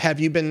 too,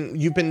 you've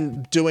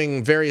been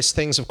doing various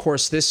things, of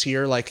course, this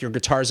year, like your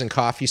Guitars and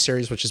Coffee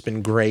series, which has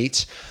been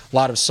great. A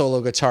lot of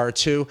solo guitar,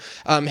 too.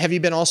 Have you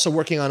been also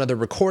working on other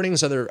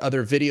recordings, other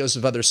videos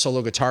of other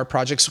solo guitar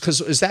projects? Because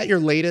is that your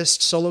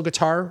latest solo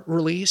guitar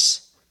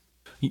release?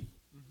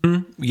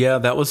 Yeah,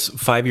 that was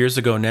 5 years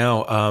ago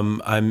now.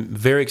 I'm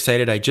very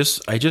excited. I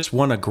just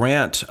won a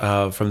grant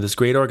from this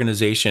great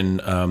organization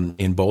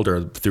in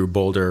Boulder, through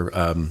Boulder,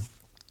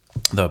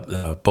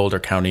 the Boulder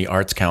County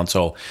Arts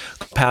Council,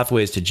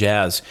 Pathways to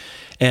Jazz.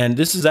 And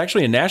this is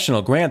actually a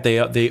national grant.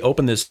 They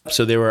opened this up,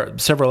 so there were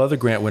several other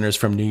grant winners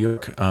from New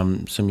York.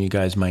 Some of you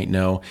guys might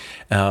know.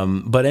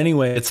 But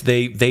anyway,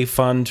 they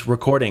fund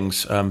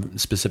recordings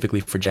specifically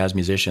for jazz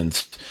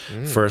musicians,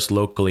 first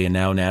locally and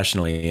now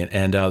nationally.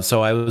 And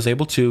so I was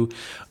able to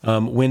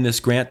win this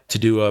grant to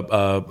do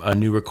a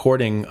new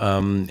recording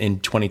in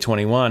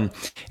 2021.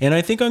 And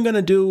I think I'm going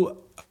to do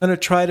an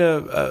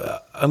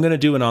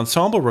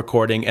ensemble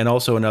recording and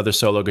also another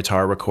solo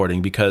guitar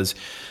recording, because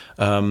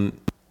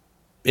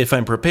if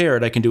I'm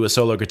prepared, I can do a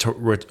solo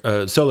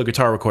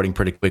guitar recording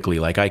pretty quickly.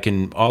 Like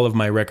all of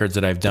my records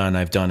that I've done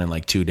in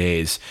like 2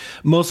 days,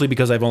 mostly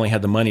because I've only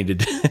had the money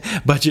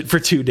to budget for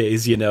 2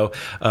 days,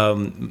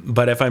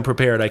 But if I'm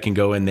prepared, I can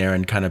go in there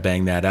and kind of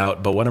bang that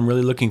out. But what I'm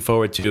really looking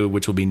forward to,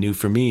 which will be new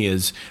for me,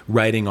 is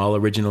writing all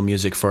original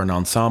music for an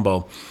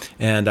ensemble.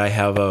 And I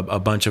have a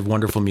bunch of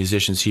wonderful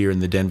musicians here in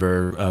the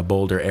Denver,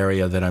 Boulder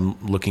area that I'm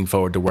looking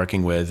forward to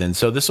working with. And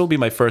so this will be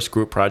my first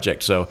group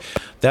project. So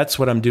that's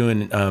what I'm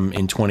doing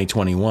in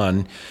 2021.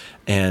 2021.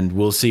 And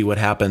we'll see what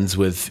happens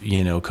with,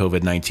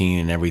 COVID-19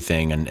 and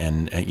everything,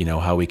 and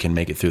how we can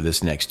make it through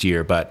this next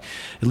year. But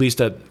at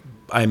least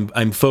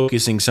I'm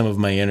focusing some of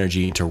my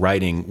energy into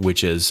writing,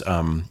 which is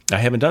I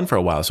haven't done for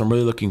a while. So I'm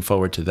really looking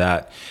forward to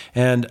that.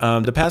 And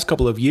the past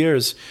couple of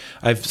years,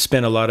 I've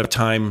spent a lot of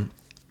time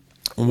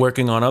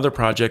working on other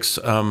projects.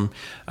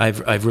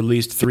 I've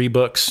released 3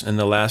 books in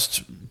the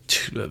last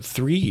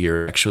 3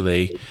 years,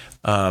 actually.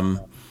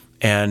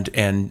 And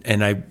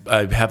I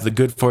have the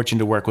good fortune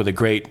to work with a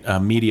great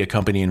media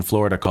company in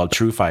Florida called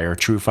TrueFire,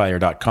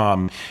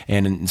 truefire.com.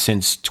 And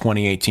since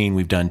 2018,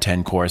 we've done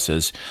 10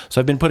 courses.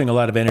 So I've been putting a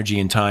lot of energy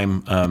and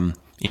time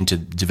into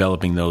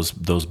developing those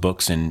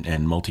books and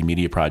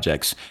multimedia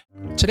projects.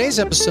 Today's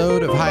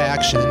episode of High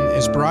Action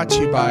is brought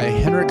to you by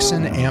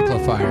Henriksen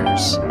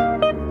Amplifiers.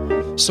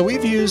 So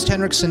we've used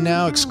Henriksen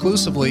now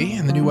exclusively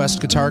in the New West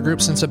Guitar Group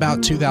since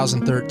about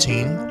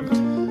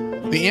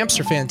 2013. The amps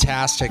are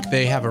fantastic.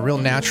 They have a real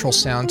natural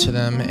sound to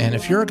them. And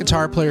if you're a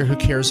guitar player who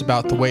cares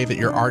about the way that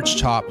your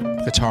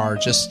archtop guitar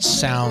just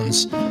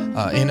sounds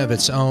in of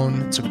its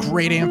own, it's a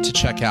great amp to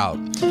check out.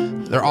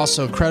 They're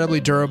also incredibly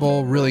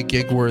durable, really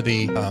gig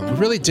worthy. We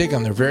really dig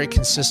them. They're very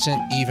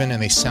consistent, even,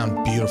 and they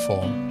sound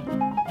beautiful.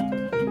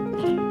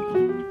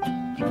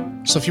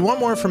 So if you want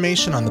more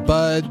information on the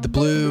Bud, the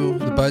Blue,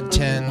 the Bud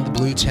 10, the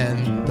Blue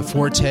 10, the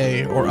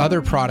Forte, or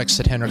other products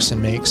that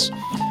Henriksen makes,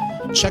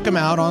 check them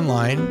out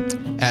online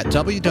at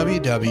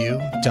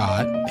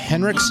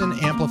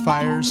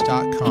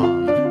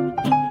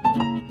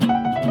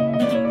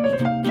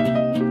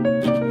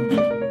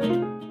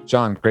www.henriksenamplifiers.com.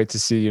 John, great to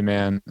see you,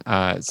 man.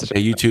 Hey,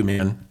 you too,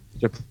 man.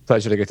 It's a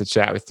pleasure to get to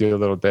chat with you a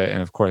little bit,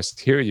 and of course,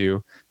 hear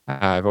you.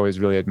 I've always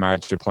really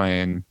admired your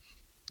playing.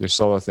 Your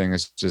solo thing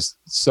is just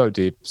so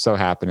deep, so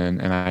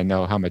happening, and I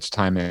know how much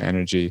time and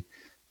energy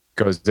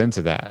goes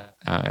into that.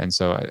 And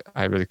so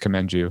I really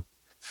commend you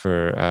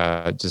for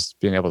just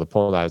being able to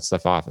pull that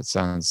stuff off. It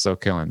sounds so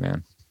killing,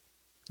 man.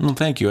 Well,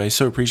 thank you. I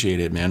so appreciate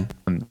it, man.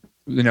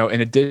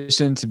 In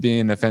addition to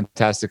being a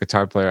fantastic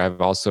guitar player,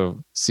 I've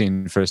also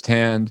seen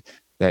firsthand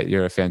that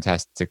you're a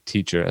fantastic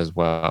teacher as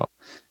well.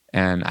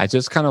 And I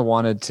just kind of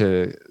wanted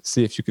to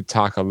see if you could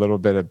talk a little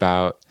bit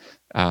about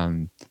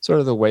sort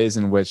of the ways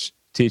in which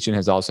teaching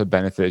has also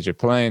benefited your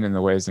playing and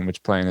the ways in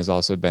which playing has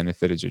also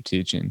benefited your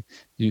teaching.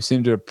 You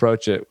seem to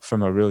approach it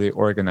from a really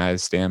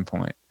organized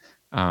standpoint.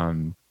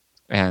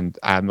 And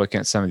I'm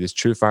looking at some of these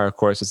TrueFire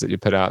courses that you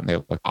put out, and they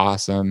look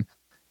awesome.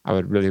 I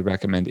would really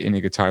recommend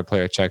any guitar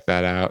player check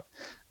that out.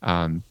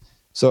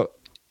 So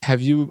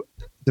have you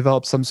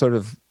developed some sort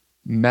of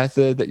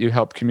method that you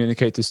help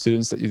communicate to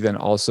students that you then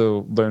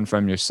also learn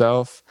from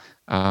yourself?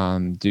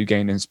 Do you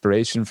gain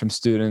inspiration from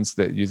students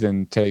that you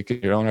then take in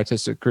your own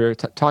artistic career?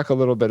 Talk a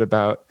little bit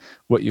about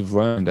what you've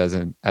learned as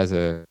an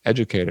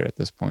educator at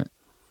this point.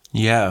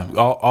 Yeah,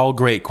 all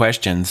great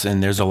questions.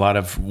 And there's a lot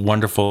of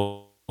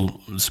wonderful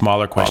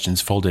smaller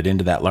questions folded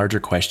into that larger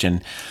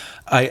question.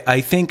 I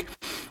think,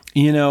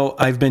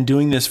 I've been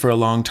doing this for a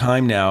long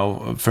time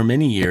now, for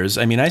many years.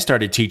 I mean, I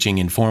started teaching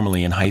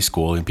informally in high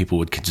school, and people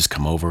would just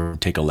come over,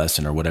 take a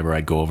lesson or whatever.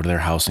 I'd go over to their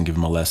house and give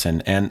them a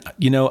lesson. And,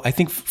 I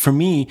think for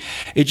me,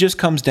 it just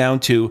comes down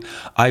to,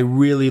 I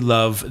really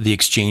love the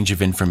exchange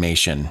of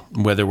information,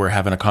 whether we're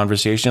having a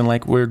conversation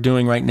like we're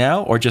doing right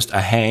now, or just a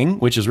hang,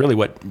 which is really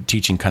what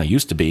teaching kind of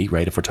used to be,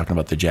 right? If we're talking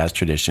about the jazz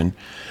tradition.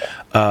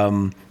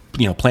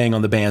 Playing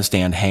on the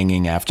bandstand,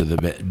 hanging after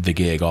the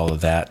gig, all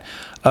of that.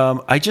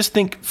 I just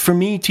think for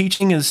me,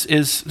 teaching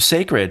is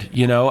sacred.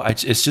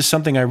 It's just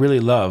something I really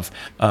love.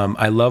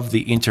 I love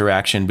the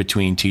interaction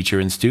between teacher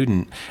and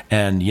student,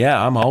 and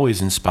yeah, I'm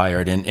always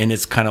inspired. And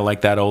it's kind of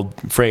like that old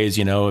phrase,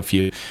 if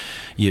you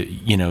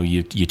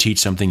teach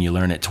something, you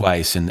learn it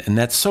twice, and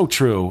that's so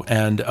true.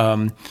 And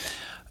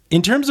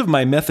in terms of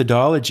my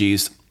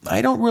methodologies,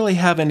 I don't really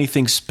have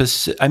anything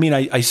specific. I mean,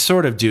 I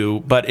sort of do,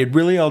 but it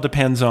really all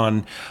depends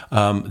on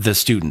the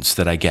students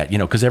that I get,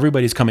 because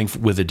everybody's coming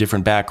with a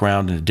different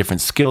background and a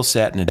different skill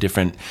set and a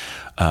different,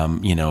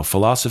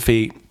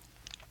 philosophy.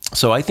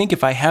 So I think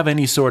if I have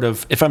any sort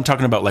of, if I'm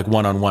talking about like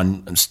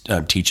one-on-one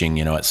teaching,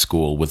 at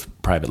school with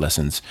private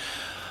lessons,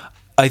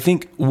 I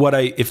think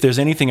if there's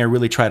anything I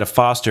really try to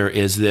foster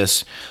is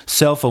this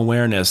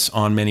self-awareness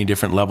on many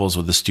different levels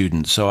with the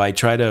students. So we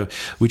try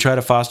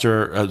to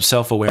foster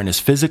self-awareness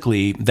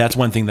physically. That's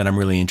one thing that I'm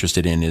really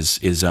interested in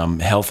is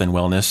health and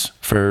wellness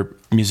for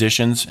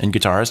musicians and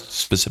guitarists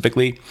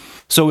specifically.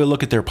 So we'll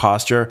look at their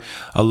posture.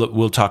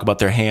 We'll talk about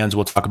their hands.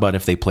 We'll talk about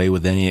if they play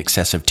with any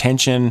excessive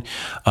tension,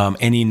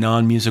 any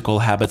non-musical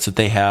habits that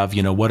they have.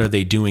 What are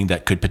they doing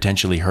that could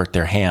potentially hurt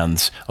their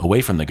hands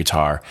away from the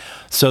guitar?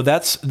 So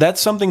that's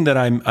something that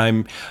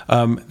I'm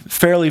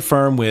fairly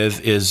firm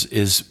with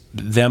is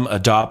them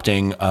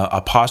adopting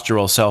a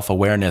postural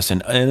self-awareness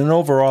and an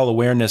overall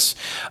awareness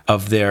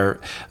of their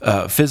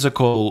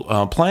physical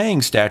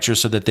playing stature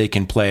so that they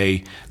can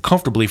play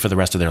comfortably for the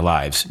rest of their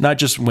lives, not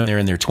just when they're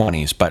in their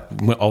 20s, but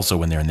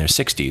also when they're in their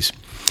 60s.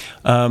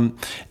 And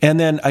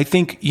then I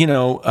think,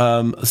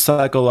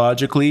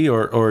 psychologically,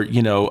 or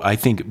I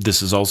think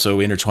this is also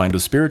intertwined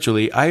with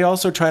spiritually. I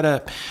also try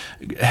to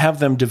have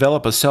them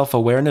develop a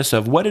self-awareness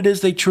of what it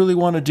is they truly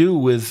want to do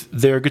with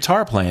their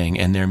guitar playing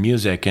and their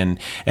music, and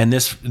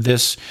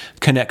this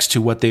connects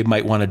to what they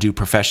might want to do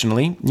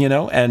professionally,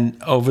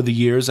 And over the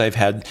years, I've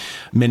had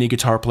many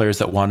guitar players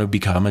that want to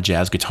become a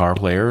jazz guitar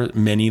player,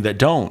 many that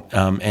don't,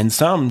 and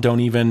some don't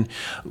even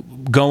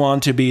go on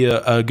to be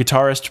a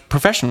guitarist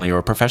professionally or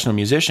a professional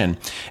musician.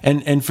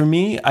 And for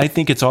me, I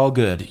think it's all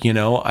good.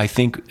 I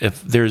think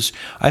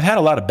I've had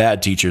a lot of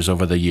bad teachers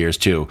over the years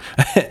too,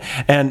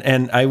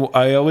 and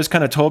I always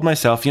kind of told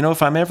myself,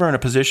 if I'm ever in a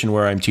position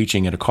where I'm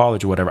teaching at a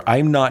college or whatever,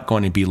 I'm not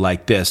going to be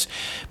like this,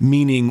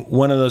 meaning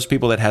one of those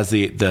people that has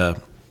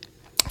the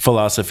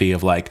philosophy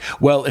of like,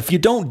 well, if you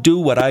don't do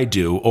what I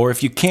do, or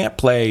if you can't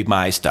play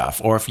my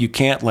stuff, or if you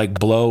can't like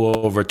blow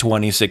over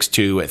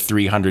 26.2 at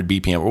 300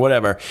 BPM or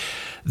whatever,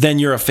 then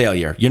you're a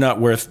failure. You're not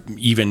worth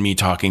even me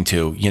talking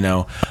to,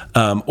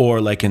 or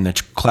like in the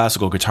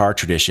classical guitar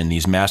tradition,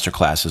 these master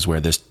classes where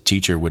this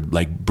teacher would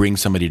like bring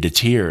somebody to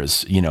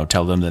tears,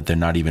 tell them that they're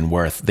not even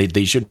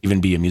they shouldn't even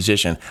be a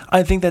musician.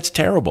 I think that's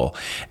terrible.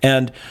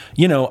 And,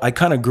 I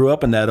kind of grew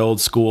up in that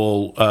old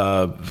school,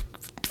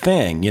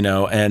 thing,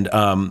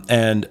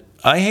 and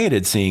I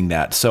hated seeing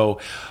that. So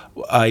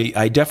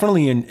I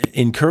definitely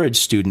encourage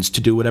students to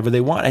do whatever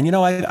they want. And,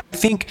 I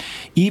think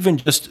even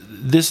just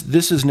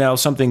this is now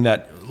something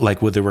that,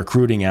 like with the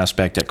recruiting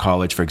aspect at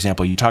college, for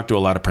example, you talk to a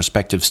lot of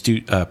prospective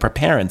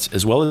parents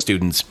as well as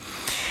students.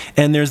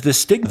 And there's this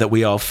stigma that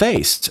we all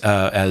faced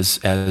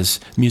as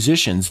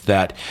musicians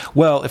that,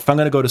 well, if I'm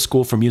going to go to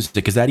school for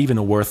music, is that even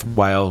a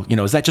worthwhile,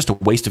 is that just a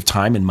waste of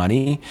time and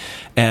money?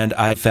 And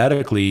I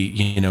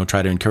emphatically,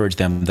 try to encourage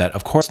them that,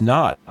 of course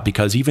not,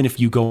 because even if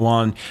you go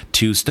on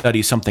to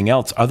study something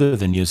else other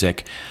than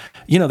music,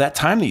 that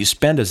time that you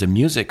spend as a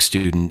music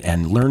student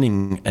and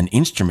learning an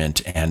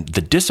instrument and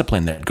the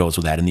discipline that goes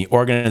with that and the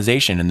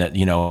organization and that,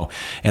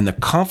 and the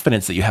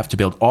confidence that you have to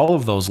build, all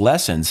of those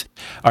lessons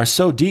are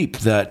so deep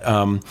that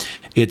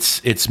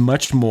it's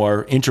much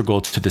more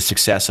integral to the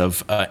success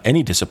of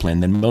any discipline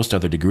than most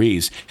other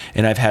degrees.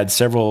 And I've had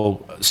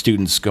several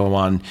students go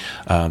on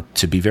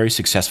to be very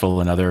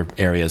successful in other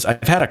areas.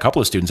 I've had a couple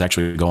of students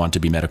actually go on to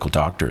be medical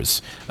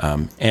doctors.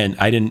 And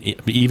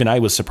I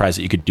was surprised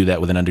that you could do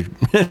that with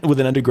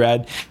an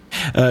undergrad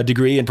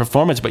degree in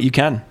performance, but you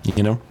can,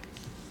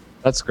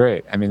 That's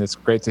great. I mean, it's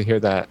great to hear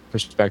that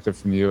perspective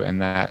from you,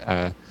 and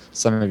that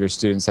some of your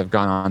students have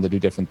gone on to do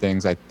different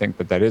things. I think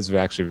that is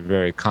actually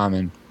very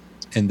common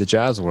in the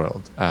jazz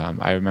world.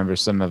 I remember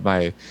some of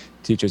my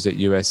teachers at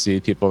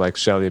USC, people like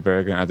Shelley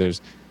Berg and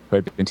others who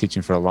had been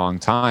teaching for a long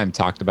time,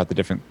 talked about the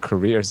different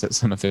careers that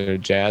some of their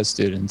jazz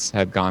students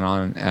had gone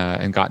on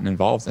and gotten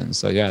involved in.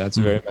 So yeah, that's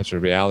very much a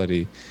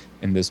reality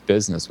in this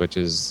business, which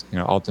is,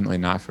 ultimately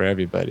not for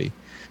everybody.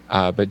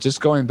 But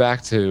just going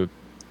back to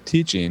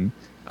teaching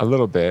a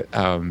little bit,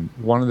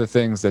 one of the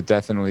things that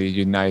definitely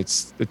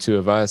unites the two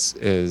of us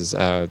is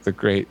the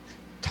great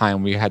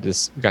time we got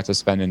to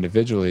spend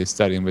individually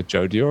studying with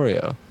Joe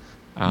Diorio.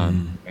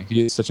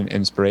 He is such an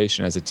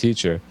inspiration as a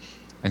teacher.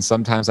 And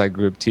sometimes I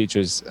group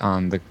teachers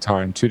on the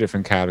guitar in two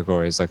different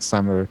categories. Like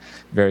some are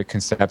very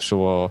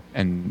conceptual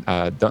and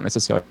don't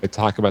necessarily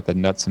talk about the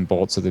nuts and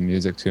bolts of the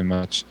music too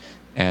much.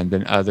 And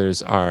then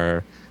others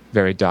are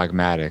very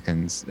dogmatic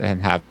and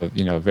have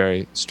a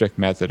very strict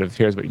method of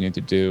here's what you need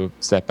to do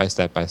step by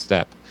step by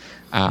step.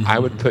 I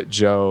would put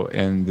Joe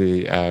in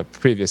the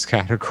previous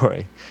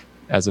category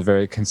as a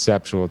very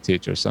conceptual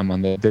teacher,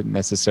 someone that didn't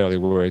necessarily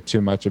worry too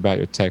much about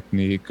your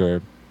technique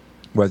or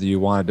whether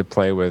you wanted to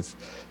play with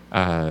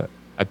a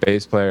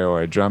bass player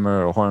or a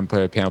drummer or a horn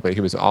player, piano player.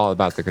 He was all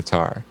about the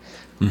guitar.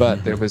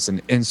 But there was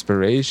an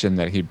inspiration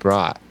that he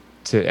brought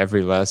to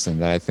every lesson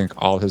that I think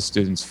all his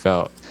students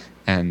felt.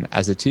 And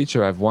as a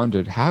teacher, I've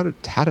wondered how to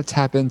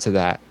tap into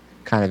that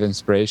kind of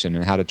inspiration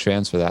and how to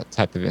transfer that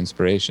type of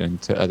inspiration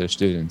to other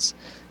students.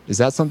 Is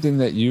that something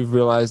that you've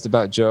realized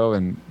about Joe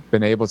and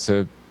been able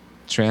to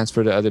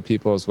transfer to other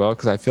people as well?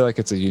 Because I feel like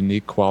it's a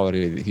unique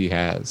quality that he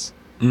has.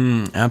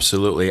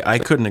 Absolutely. I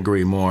couldn't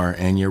agree more.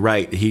 And you're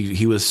right.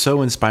 He was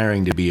so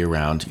inspiring to be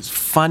around. He's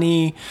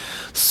funny,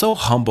 so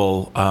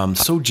humble,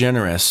 so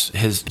generous.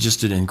 His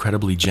just an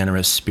incredibly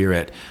generous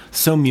spirit,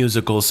 so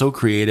musical, so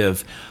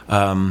creative.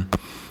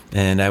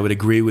 And I would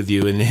agree with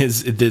you in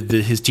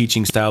his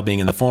teaching style being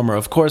in the former.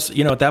 Of course,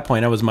 at that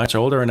point I was much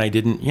older and I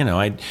didn't,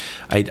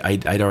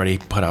 I'd already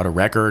put out a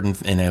record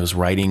and I was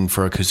writing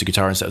for acoustic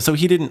guitar and stuff. So I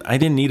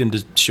didn't need him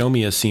to show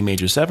me a C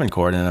major 7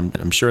 chord. And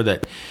I'm sure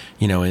that,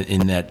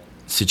 in that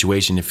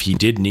situation, if he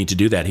did need to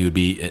do that, he would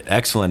be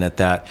excellent at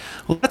that.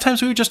 A lot of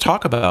times we would just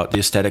talk about the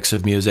aesthetics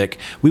of music.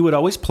 We would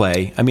always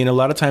play. I mean, a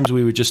lot of times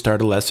we would just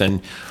start a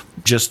lesson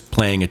just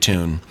playing a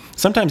tune.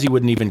 Sometimes he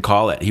wouldn't even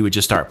call it. He would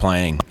just start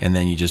playing, and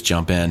then you just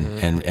jump in,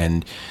 and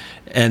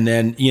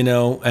then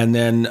and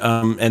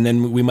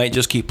then we might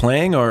just keep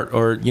playing,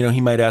 or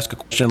he might ask a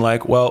question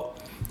like, well,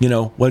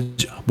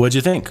 what'd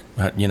you think?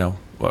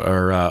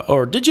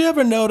 or did you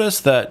ever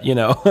notice that,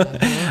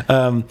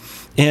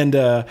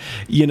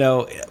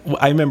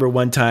 I remember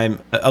one time,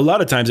 a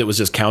lot of times it was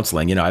just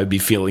counseling. I'd be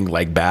feeling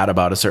like bad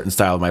about a certain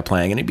style of my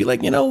playing, and he'd be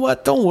like, you know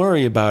what, don't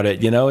worry about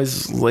it.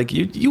 It's like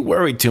you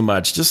worry too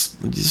much. Just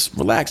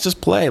relax,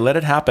 just play, let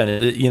it happen.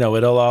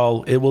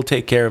 It will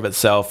take care of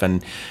itself,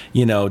 and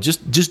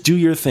just do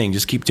your thing,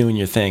 just keep doing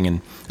your thing.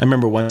 And I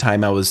remember one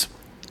time I was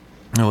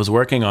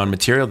working on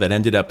material that I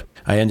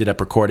ended up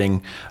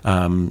recording.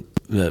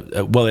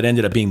 It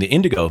ended up being the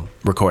Indigo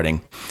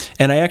recording,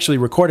 and I actually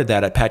recorded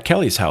that at Pat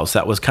Kelly's house.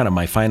 That was kind of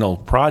my final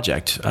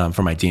project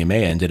for my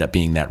DMA. Ended up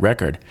being that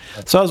record.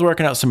 So I was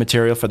working out some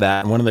material for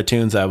that, and one of the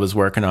tunes I was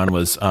working on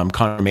was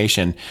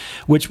Confirmation,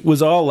 which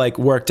was all like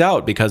worked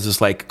out because it's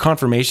like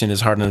Confirmation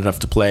is hard enough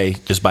to play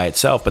just by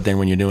itself, but then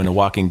when you're doing a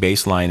walking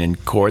bass line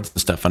and chords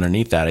and stuff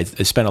underneath that, I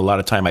spent a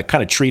lot of time. I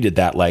kind of treated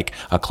that like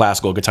a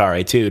classical guitar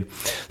etude.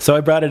 So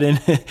I brought it in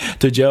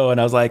to Joe, and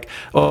I was like,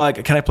 "Oh,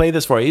 can I play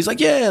this for you?" He's like,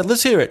 "Yeah,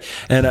 let's hear it."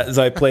 And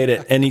so I played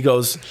it, and he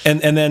goes,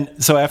 and then,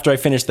 so after I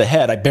finished the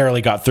head, I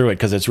barely got through it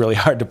because it's really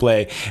hard to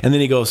play. And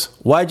then he goes,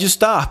 "Why'd you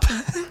stop?"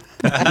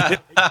 Like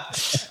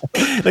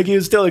he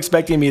was still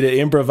expecting me to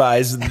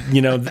improvise,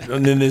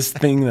 in this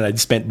thing that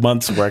I'd spent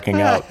months working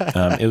out.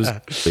 It was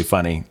really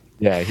funny.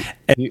 Yeah.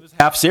 And he was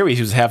half serious.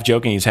 He was half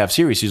joking. He was half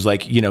serious. He was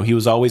like, he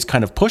was always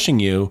kind of pushing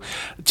you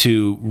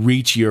to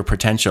reach your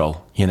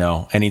potential,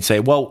 and he'd say,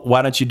 "Well,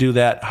 why don't you do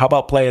that? How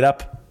about play it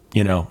up?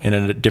 In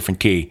a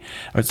different key,"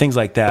 or things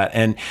like that.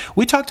 And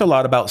we talked a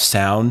lot about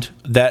sound,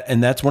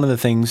 and that's one of the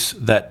things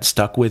that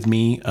stuck with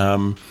me.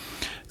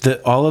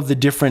 All of the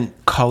different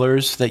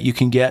colors that you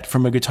can get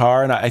from a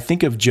guitar. And I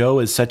think of Joe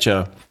as such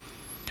a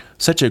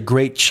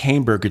great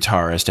chamber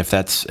guitarist, if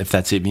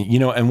that's it.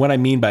 And what I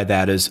mean by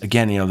that is,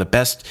 again, the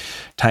best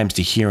times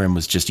to hear him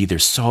was just either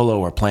solo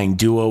or playing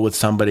duo with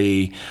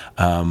somebody,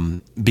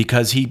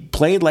 because he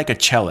played like a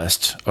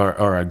cellist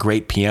or a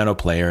great piano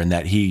player, in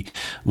that he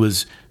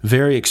was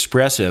very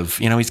expressive.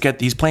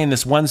 He's playing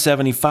this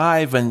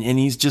 175, and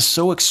he's just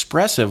so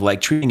expressive,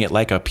 like treating it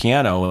like a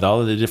piano with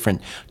all of the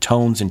different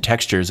tones and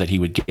textures that he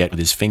would get with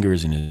his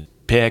fingers and his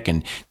pick,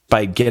 and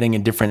by getting a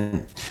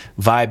different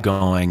vibe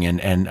going.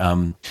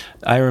 And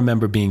I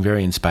remember being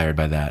very inspired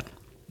by that.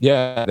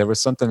 Yeah, there was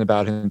something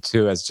about him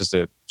too, as just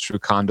a true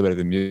conduit of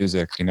the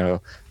music,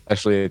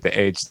 especially at the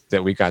age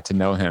that we got to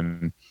know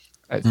him.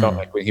 I felt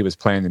like when he was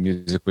playing, the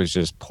music was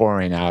just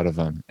pouring out of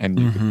him,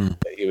 and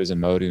he was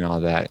emoting all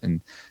that.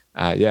 And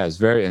it was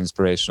very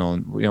inspirational.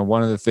 And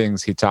one of the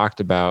things he talked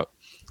about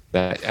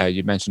that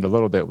you mentioned a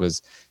little bit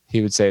was,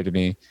 he would say to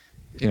me,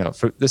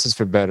 this is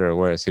for better or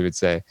worse, he would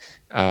say,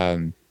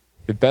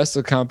 the best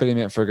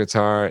accompaniment for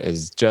guitar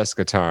is just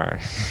guitar.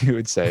 He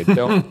would say,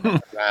 don't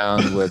mess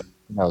around with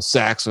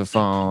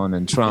saxophone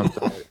and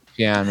trumpet,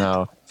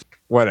 piano,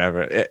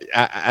 whatever.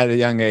 At a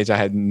young age, I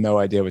had no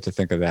idea what to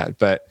think of that.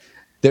 But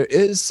there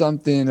is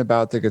something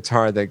about the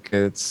guitar that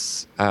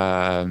gets,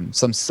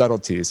 some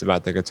subtleties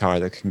about the guitar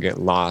that can get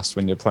lost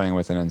when you're playing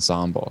with an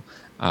ensemble.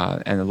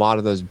 And a lot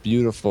of those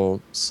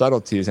beautiful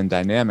subtleties and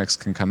dynamics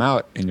can come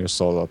out in your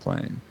solo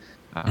playing.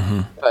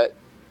 But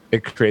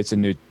it creates a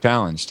new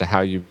challenge to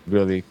how you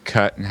really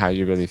cut and how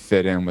you really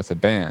fit in with a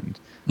band.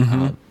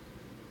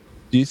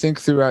 Do you think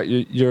throughout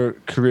your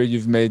career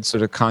you've made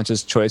sort of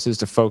conscious choices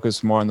to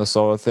focus more on the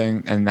solo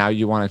thing, and now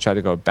you want to try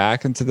to go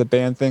back into the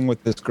band thing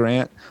with this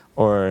grant?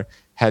 Or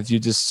have you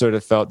just sort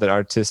of felt that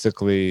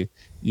artistically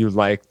you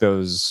like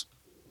those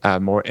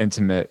more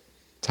intimate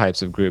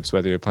types of groups,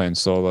 whether you're playing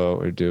solo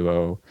or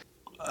duo?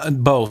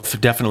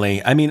 Both,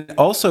 definitely. I mean,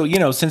 also,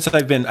 since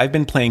I've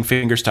been playing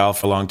fingerstyle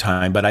for a long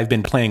time, but I've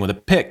been playing with a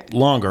pick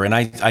longer. And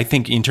I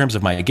think in terms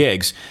of my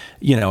gigs,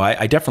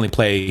 I definitely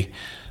play.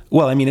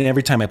 Well, I mean,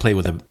 every time I play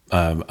with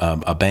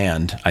a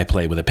band, I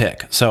play with a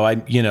pick. So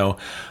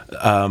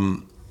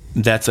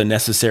that's a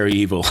necessary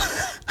evil,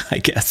 I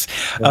guess.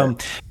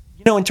 Right.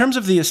 In terms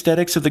of the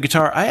aesthetics of the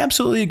guitar, I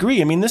absolutely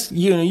agree. I mean, this,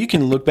 you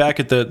can look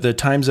back at the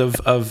times of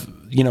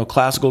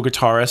classical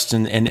guitarists,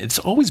 and it's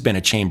always been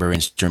a chamber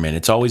instrument.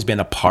 It's always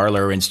been a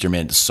parlor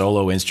instrument,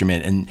 solo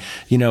instrument. And,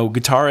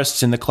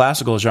 guitarists in the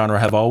classical genre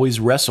have always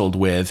wrestled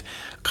with,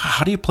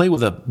 how do you play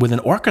with an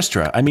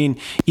orchestra? I mean,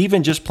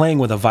 even just playing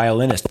with a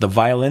violinist, the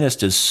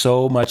violinist is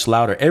so much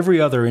louder.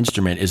 Every other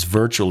instrument is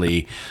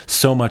virtually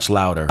so much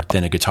louder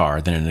than a guitar,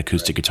 than an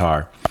acoustic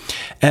guitar.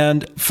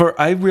 And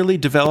I really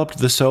developed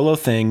the solo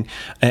thing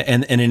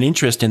and an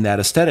interest in that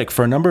aesthetic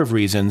for a number of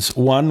reasons.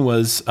 One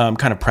was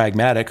kind of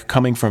pragmatic.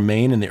 Coming from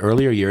Maine in the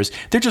earlier years,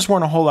 there just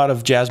weren't a whole lot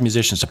of jazz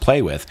musicians to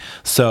play with.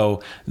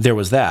 So there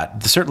was that.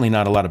 There's certainly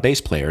not a lot of bass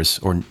players,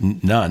 or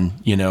none,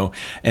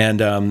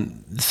 And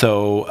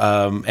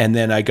and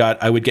then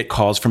I would get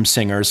calls from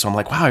singers. So I'm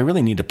like, wow, I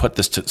really need to put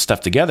this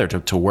stuff together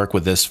to work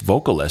with this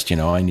vocalist.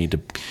 I need to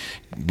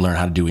learn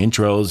how to do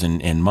intros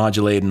and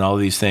modulate and all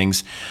of these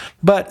things.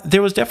 But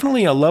there was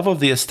definitely a love of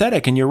the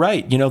aesthetic. And you're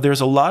right.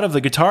 There's a lot of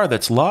the guitar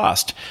that's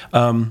lost.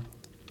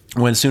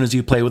 As soon as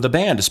you play with a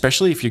band,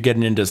 especially if you're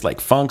getting into like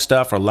funk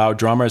stuff or loud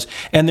drummers.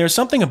 And there's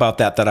something about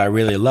that I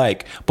really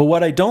like. But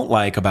what I don't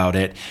like about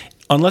it,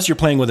 unless you're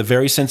playing with a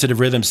very sensitive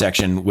rhythm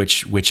section,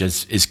 which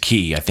is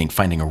key, I think,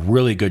 finding a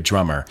really good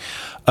drummer.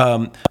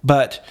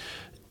 But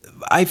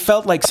I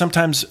felt like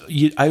sometimes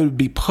I would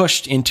be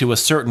pushed into a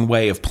certain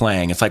way of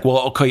playing. It's like, well,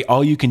 okay,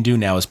 all you can do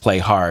now is play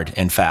hard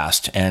and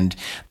fast. And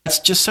that's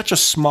just such a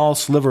small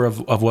sliver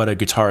of what a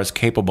guitar is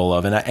capable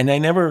of. And I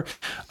never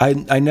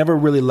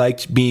really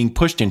liked being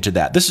pushed into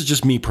that. This is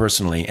just me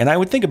personally. And I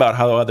would think about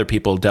how other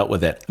people dealt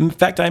with it. In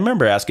fact, I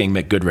remember asking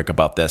Mick Goodrick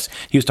about this.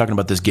 He was talking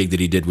about this gig that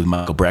he did with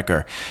Michael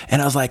Brecker.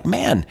 And I was like,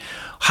 man,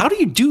 how do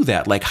you do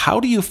that? Like, how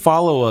do you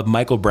follow a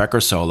Michael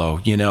Brecker solo,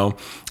 you know?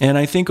 And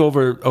I think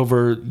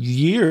over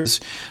years,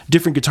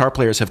 different guitar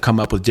players have come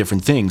up with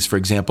different things. For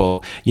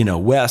example, you know,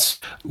 Wes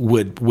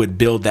would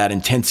build that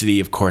intensity,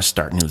 of course,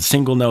 starting with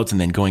single notes and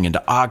then going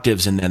into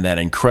octaves, and then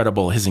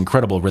his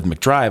incredible rhythmic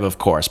drive, of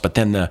course. But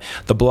then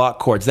the block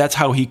chords, that's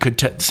how he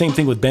could, same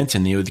thing with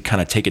Benson, he would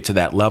kind of take it to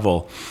that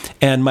level.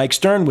 And Mike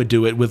Stern would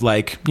do it with,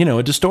 like, you know,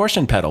 a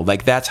distortion pedal.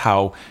 Like, that's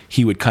how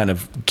he would kind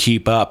of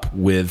keep up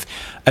with,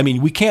 I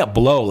mean, we can't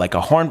blow like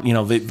a horn, you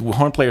know, the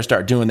horn players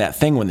start doing that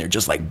thing when they're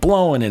just like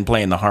blowing and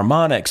playing the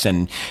harmonics,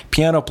 and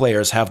piano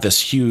players have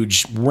this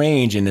huge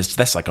range, and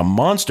that's like a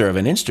monster of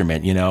an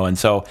instrument, you know. And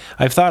so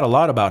I've thought a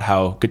lot about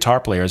how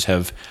guitar players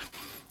have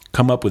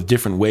come up with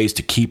different ways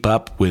to keep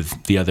up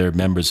with the other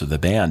members of the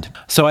band.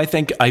 So I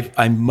think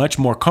I'm much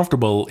more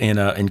comfortable in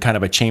kind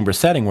of a chamber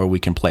setting where we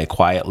can play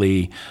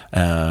quietly.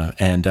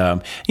 And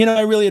you know,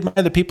 I really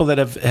admire the people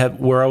that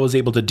were always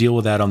able to deal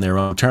with that on their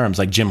own terms.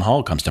 Like Jim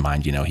Hall comes to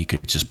mind. You know, he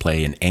could just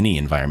play in any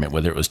environment,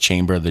 whether it was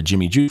chamber, the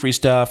Jimmy Jufrey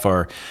stuff,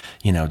 or,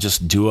 you know,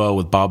 just duo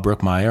with Bob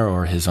Brookmeyer,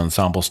 or his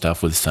ensemble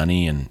stuff with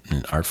Sonny and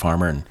Art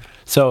Farmer. And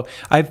so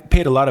I've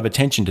paid a lot of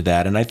attention to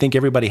that, and I think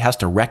everybody has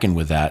to reckon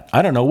with that.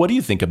 I don't know. What do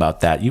you think about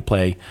that? You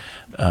play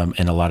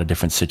in a lot of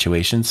different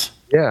situations.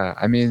 Yeah,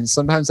 I mean,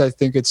 sometimes I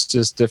think it's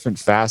just different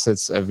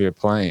facets of your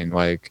playing.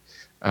 Like,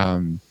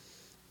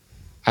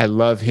 I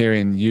love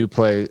hearing you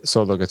play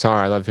solo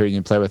guitar. I love hearing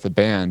you play with a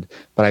band,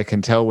 but I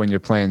can tell when you're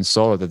playing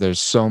solo that there's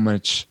so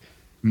much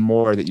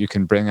more that you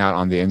can bring out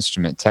on the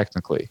instrument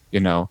technically,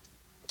 you know,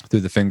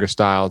 through the finger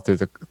style, through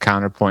the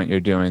counterpoint you're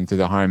doing, through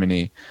the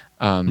harmony.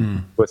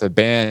 With a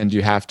band,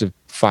 you have to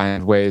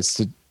find ways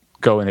to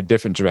go in a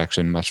different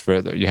direction much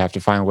further. You have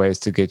to find ways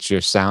to get your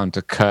sound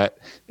to cut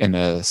in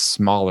a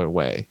smaller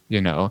way,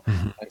 you know?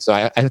 And so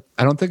I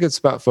don't think it's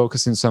about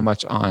focusing so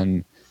much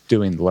on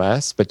doing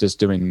less, but just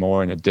doing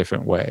more in a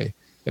different way,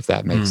 if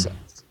that makes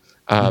sense.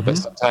 But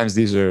sometimes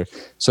these are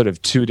sort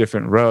of two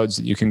different roads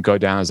that you can go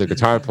down as a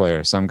guitar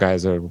player. Some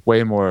guys are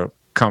way more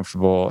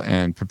comfortable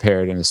and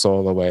prepared in a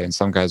solo way, and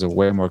some guys are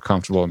way more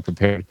comfortable and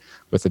prepared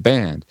with the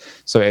band.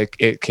 So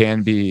it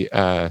can be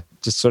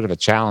just sort of a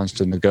challenge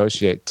to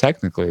negotiate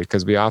technically,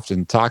 because we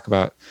often talk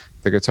about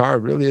the guitar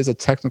really is a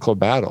technical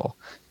battle,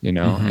 you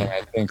know. And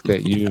I think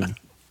that you've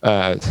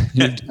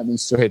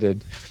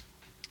demonstrated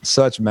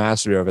such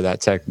mastery over that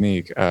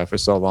technique for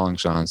so long,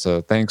 Sean.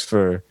 So thanks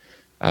for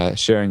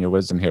sharing your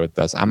wisdom here with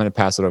us. I'm going to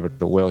pass it over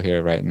to Will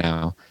here right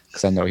now,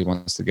 because I know he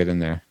wants to get in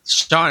there.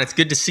 Sean, it's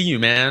good to see you,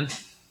 man.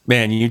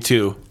 Man, you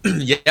too.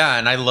 Yeah,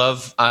 and I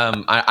love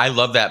I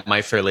love that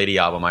My Fair Lady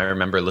album. I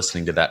remember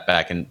listening to that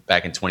back in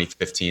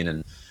 2015,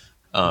 and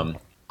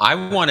I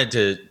wanted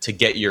to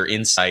get your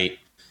insight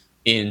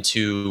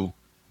into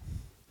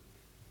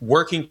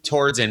working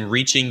towards and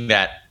reaching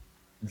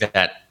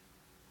that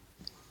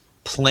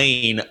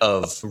plane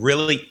of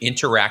really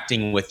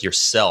interacting with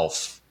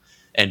yourself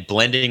and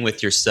blending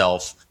with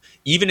yourself,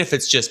 even if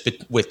it's just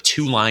with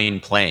two-line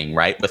playing,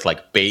 right? With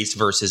like bass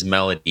versus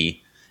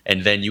melody.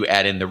 And then you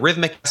add in the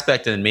rhythmic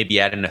aspect, and then maybe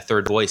add in a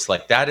third voice.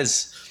 Like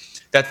that's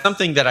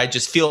something that I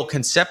just feel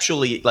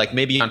conceptually, like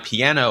maybe on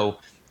piano,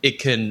 it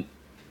can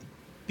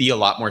be a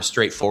lot more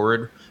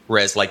straightforward.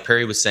 Whereas, like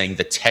Perry was saying,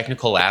 the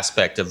technical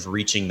aspect of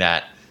reaching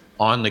that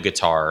on the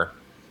guitar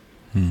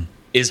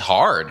is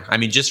hard. I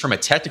mean, just from a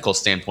technical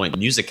standpoint,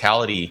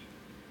 musicality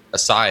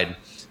aside,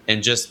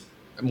 and just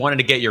wanted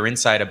to get your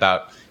insight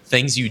about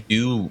things you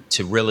do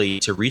to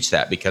reach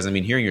that, because I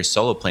mean, hearing your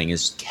solo playing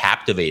is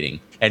captivating,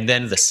 and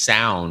then the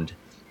sound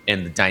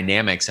and the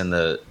dynamics and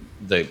the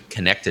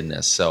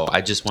connectedness. So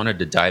I just wanted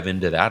to dive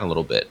into that a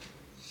little bit.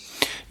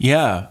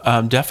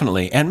 Yeah,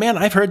 definitely. And man,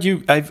 I've heard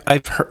you.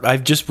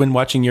 I've just been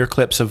watching your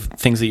clips of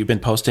things that you've been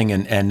posting,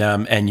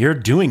 and you're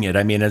doing it.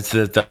 I mean, it's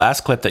the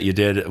last clip that you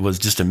did was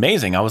just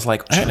amazing. I was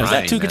like, man, is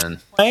that too good?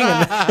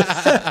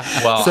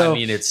 Well, so, I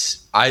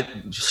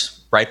mean,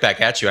 just right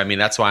back at you. I mean,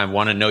 that's why I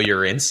want to know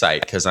your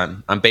insight, because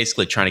I'm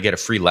basically trying to get a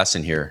free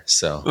lesson here.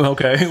 So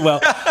okay,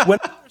 well, when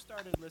I first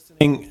started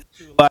listening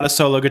to a lot of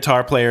solo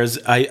guitar players,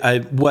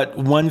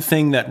 one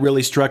thing that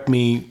really struck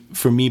me,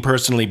 for me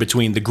personally,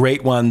 between the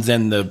great ones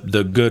and the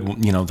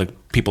good, you know, the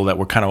people that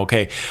were kind of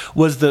okay,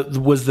 was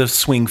the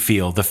swing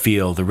feel,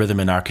 the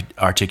rhythm and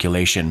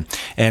articulation,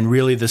 and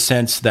really the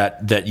sense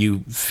that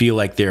you feel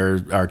like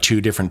there are two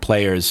different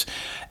players.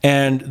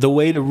 And the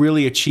way to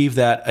really achieve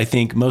that, I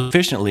think, most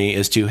efficiently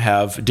is to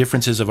have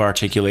differences of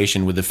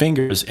articulation with the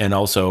fingers and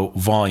also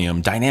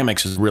volume.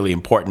 Dynamics is really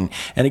important.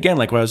 And again,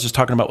 like what I was just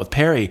talking about with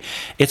Perry,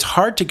 it's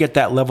hard to get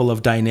that level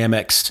of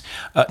dynamics,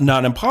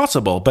 not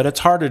impossible, but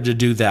it's harder to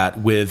do that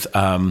with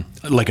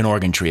like an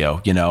organ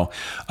trio, you know.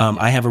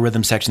 I have a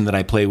rhythm section that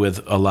I play with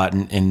a lot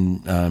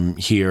in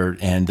here,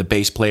 and the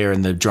bass player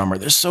and the drummer,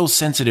 they're so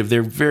sensitive.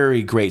 They're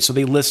very great. So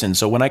they listen.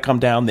 So when I come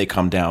down, they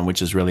come down,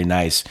 which is really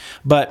nice.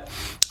 But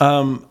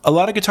a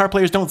lot of guitar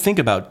players don't think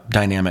about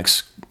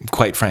dynamics,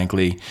 quite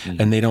frankly,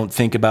 and they don't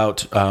think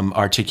about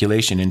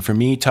articulation. And for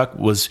me,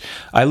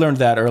 I learned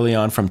that early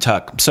on from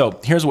Tuck. So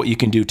here's what you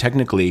can do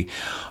technically.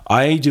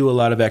 I do a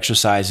lot of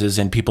exercises,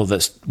 and people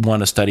that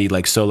want to study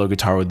like solo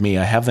guitar with me,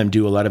 I have them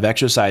do a lot of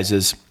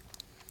exercises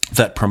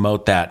that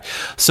promote that.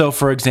 So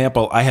for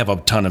example, I have a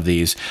ton of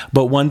these,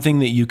 but one thing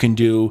that you can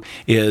do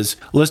is,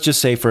 let's just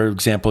say, for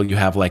example, you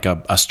have like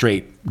a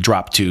straight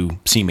drop to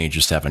C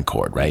major 7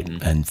 chord, right?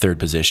 And third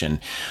position.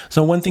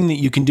 So one thing that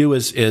you can do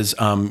is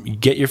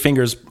get your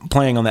fingers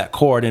playing on that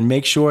chord and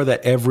make sure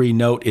that every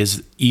note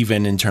is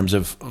even in terms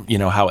of, you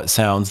know, how it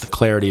sounds, the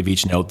clarity of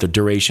each note, the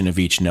duration of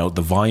each note,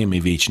 the volume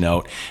of each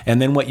note.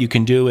 And then what you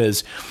can do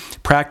is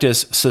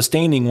practice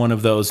sustaining one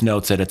of those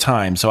notes at a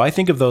time. So I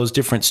think of those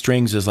different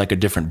strings as like a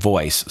different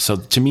voice. So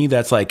to me,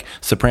 that's like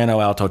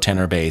soprano, alto,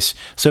 tenor, bass.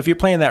 So if you're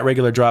playing that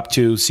regular drop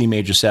to C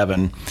major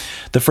 7,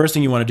 the first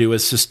thing you want to do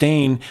is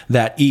sustain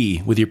that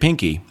E with your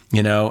pinky,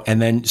 you know,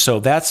 and then so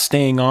that's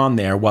staying on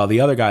there while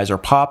the other guys are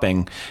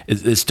popping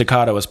as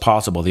staccato as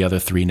possible, the other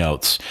 3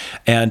 notes.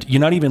 And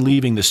you're not even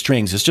leaving the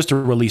strings. It's just a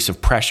release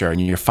of pressure, and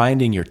you're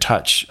finding your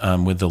touch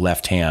with the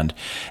left hand.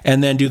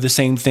 And then do the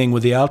same thing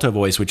with the alto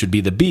voice, which would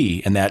be the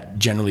B, and that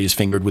generally is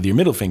fingered with your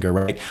middle finger,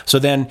 right? So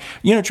then,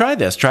 you know, try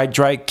this.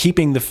 Try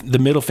keeping the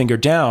middle finger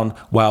down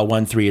while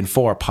 1, 3, and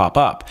 4 pop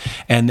up.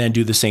 And then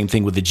do the same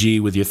thing with the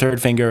G with your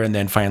third finger, and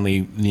then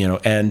finally, you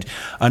know, and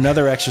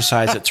another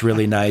exercise that's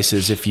really nice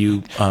is if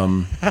you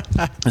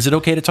is it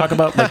okay to talk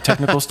about like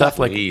technical stuff?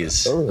 Like,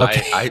 please.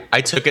 Okay.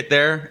 I took it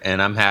there,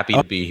 and I'm happy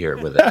to be here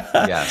with it.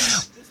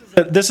 Yes.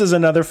 This is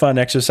another fun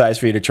exercise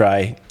for you to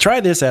try. Try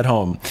this at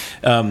home.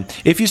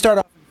 If you start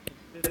off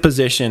in 5th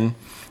position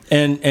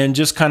and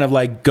just kind of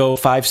like go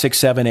 5, 6,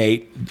 7,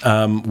 8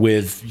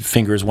 with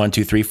fingers 1,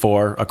 2, 3,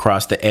 4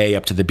 across the A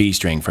up to the B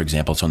string, for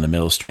example, so on the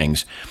middle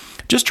strings.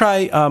 Just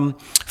try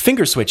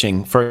finger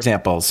switching, for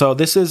example. So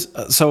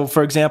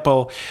for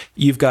example,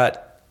 you've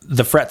got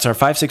the frets are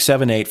 5, 6,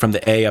 7, 8 from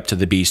the A up to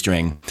the B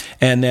string.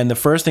 And then the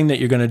first thing that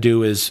you're going to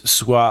do is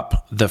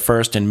swap the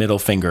first and middle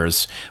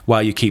fingers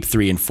while you keep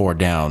 3 and 4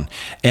 down.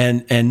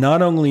 And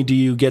not only do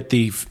you get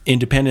the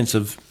independence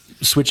of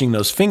switching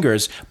those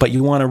fingers, but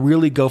you want to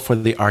really go for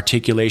the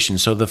articulation.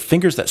 So the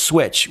fingers that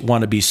switch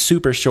want to be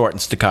super short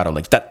and staccato,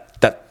 like that,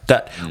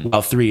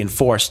 while 3 and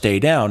 4 stay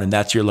down, and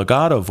that's your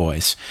legato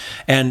voice.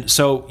 And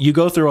so you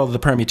go through all the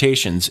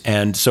permutations.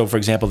 And so, for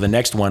example, the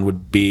next one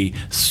would be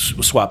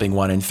swapping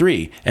 1 and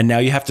 3. And now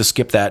you have to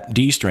skip that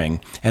D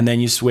string. And then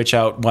you switch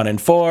out 1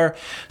 and 4,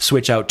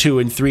 switch out 2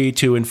 and 3,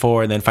 2 and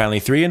 4, and then finally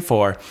 3 and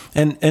 4.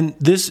 And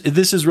this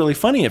is really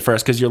funny at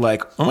first because you're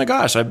like, oh my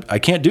gosh, I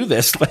can't do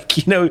this. Like,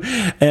 you know,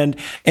 and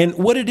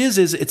what it is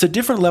it's a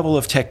different level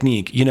of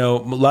technique. You know,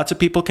 lots of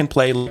people can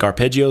play like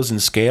arpeggios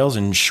and scales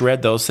and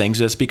shred those things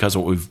just because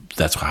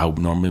that's how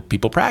normally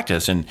people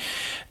practice. And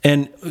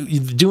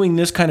doing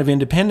this kind of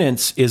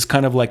independence is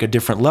kind of like a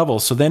different level.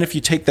 So then if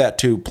you take that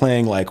to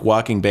playing like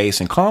walking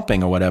bass and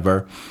comping or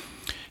whatever,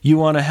 you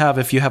want to have,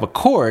 if you have a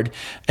chord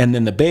and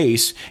then the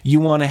bass, you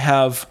want to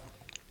have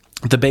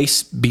the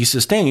bass be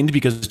sustained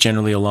because it's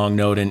generally a long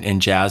note in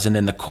jazz, and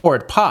then the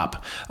chord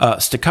pop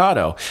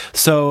staccato.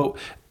 So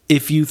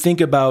if you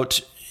think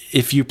about,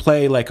 if you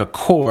play like a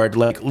chord,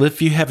 like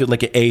if you have it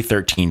like an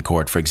A13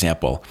 chord, for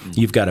example,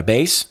 you've got a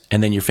bass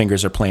and then your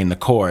fingers are playing the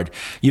chord.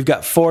 You've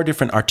got 4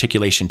 different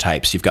articulation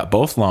types. You've got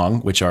both long,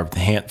 which are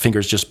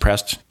fingers just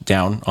pressed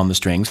down on the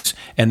strings,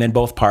 and then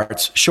both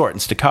parts short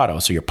and staccato.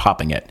 So you're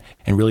popping it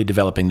and really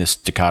developing this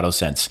staccato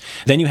sense.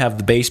 Then you have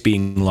the bass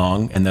being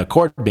long and the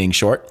chord being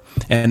short.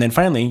 And then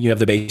finally, you have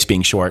the bass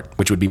being short,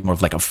 which would be more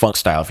of like a funk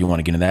style if you want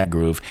to get in that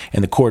groove,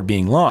 and the chord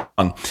being long.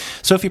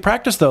 So if you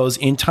practice those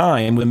in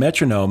time with a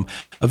metronome,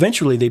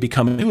 eventually they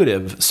become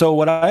intuitive. So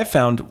what I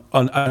found,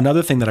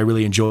 another thing that I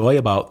really enjoy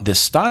about this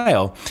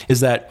style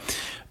is that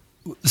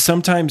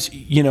sometimes,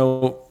 you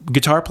know,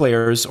 guitar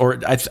players, or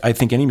I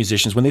think any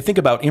musicians, when they think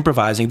about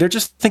improvising, they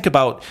just think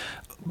about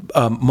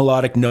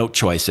melodic note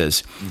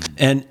choices.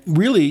 And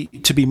really,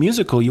 to be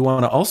musical, you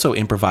want to also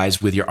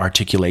improvise with your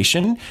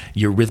articulation,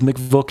 your rhythmic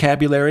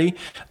vocabulary,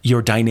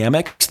 your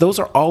dynamics. Those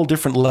are all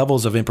different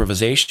levels of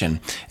improvisation.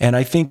 And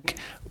I think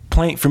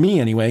playing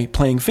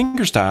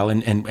fingerstyle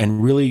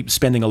and really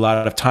spending a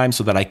lot of time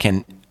so that I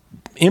can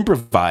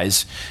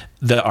improvise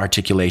the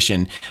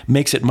articulation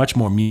makes it much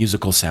more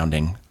musical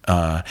sounding.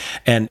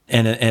 And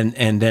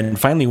then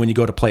finally, when you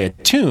go to play a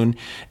tune,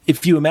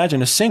 if you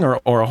imagine a singer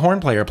or a horn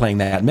player playing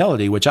that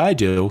melody, which I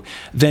do,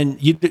 then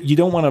you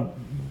don't want to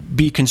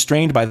be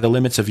constrained by the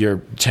limits of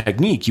your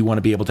technique. You want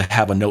to be able to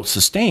have a note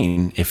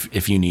sustain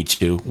if you need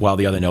to, while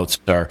the other notes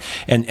are.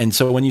 And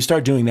so when you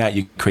start doing that,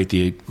 you create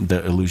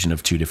the illusion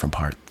of two different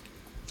parts.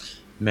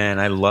 Man,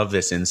 I love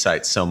this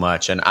insight so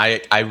much, and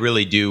I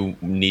really do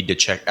need to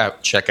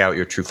check out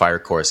your True Fire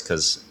course,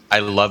 because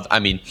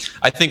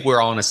I think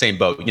we're all in the same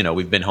boat. You know,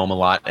 we've been home a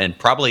lot and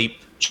probably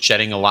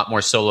shedding a lot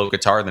more solo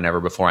guitar than ever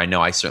before. I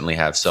know I certainly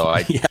have. So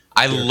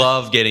I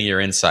love getting your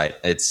insight.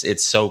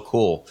 It's so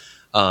cool.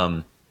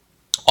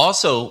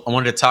 Also, I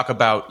wanted to talk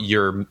about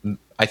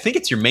I think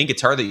it's your main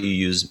guitar that you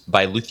use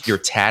by luthier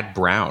Tad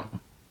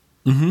Brown.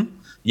 Mm-hmm.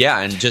 Yeah,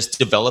 and just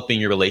developing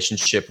your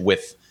relationship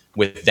with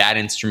that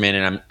instrument,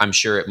 and I'm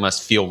sure it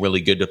must feel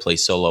really good to play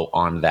solo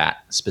on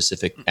that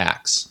specific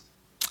axe.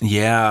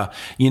 Yeah.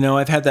 You know,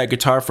 I've had that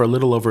guitar for a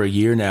little over a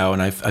year now,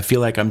 and I feel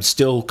like I'm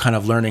still kind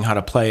of learning how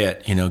to play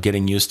it, you know,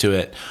 getting used to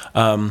it.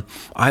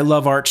 I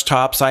love arch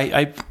tops.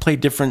 I play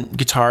different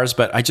guitars,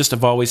 but I just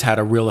have always had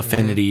a real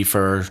affinity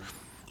for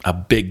a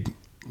big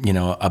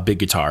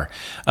guitar.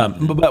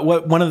 But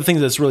one of the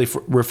things that's really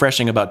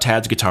refreshing about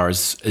Tad's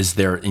guitars is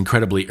they're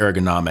incredibly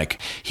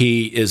ergonomic.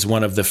 He is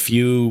one of the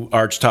few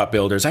archtop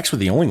builders, actually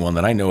the only one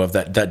that I know of,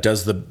 that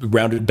does the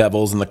rounded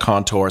bevels and the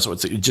contour, so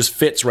it just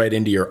fits right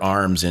into your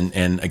arms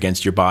and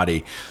against your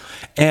body.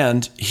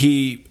 And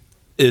he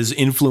is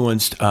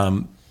influenced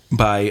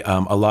by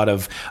a lot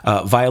of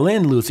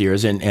violin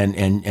luthiers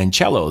and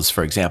cellos,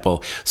 for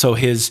example. So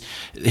his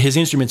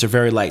instruments are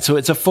very light. So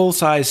it's a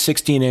full-size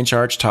 16-inch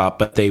arch top,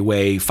 but they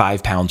weigh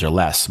 5 pounds or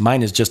less.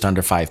 Mine is just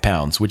under 5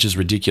 pounds, which is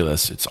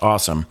ridiculous. It's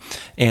awesome.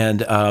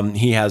 And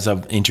he has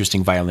an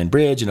interesting violin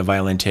bridge and a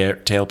violin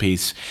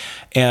tailpiece.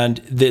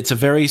 And it's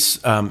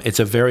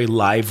a very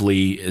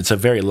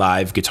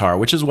live guitar,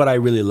 which is what I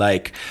really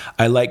like.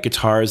 I like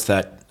guitars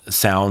that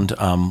sound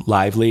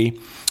lively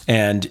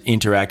and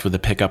interact with the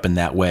pickup in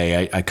that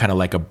way. I kind of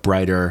like a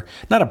brighter,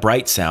 not a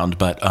bright sound,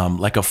 but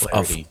like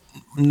clarity.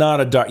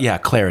 Not a dark,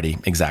 clarity,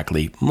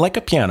 exactly, like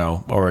a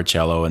piano or a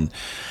cello, and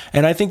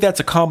I think that's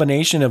a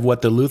combination of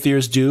what the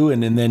luthiers do,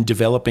 and then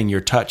developing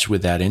your touch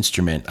with that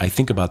instrument. I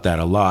think about that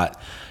a lot,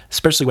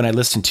 especially when I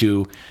listen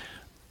to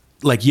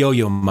like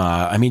Yo-Yo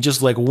Ma. I mean,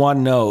 just like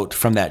one note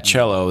from that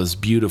cello is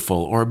beautiful,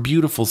 or a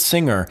beautiful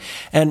singer.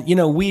 And, you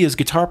know, we as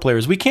guitar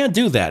players, we can't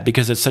do that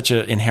because it's such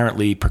an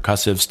inherently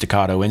percussive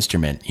staccato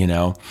instrument, you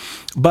know.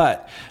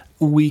 But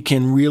we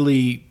can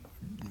really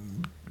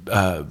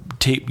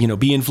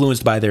be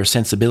influenced by their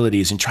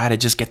sensibilities and try to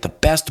just get the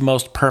best,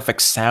 most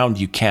perfect sound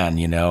you can,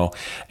 you know.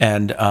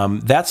 And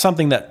that's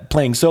something that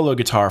playing solo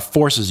guitar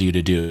forces you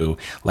to do,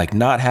 like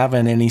not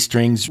having any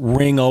strings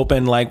ring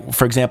open, like,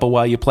 for example,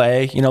 while you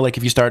play, you know, like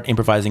if you start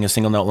improvising a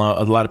single note,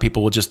 a lot of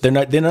people will just, they're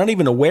not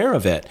even aware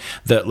of it.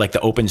 The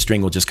open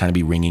string will just kind of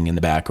be ringing in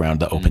the background,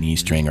 the open E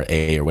string or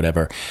A or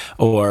whatever,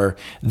 or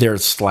they're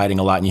sliding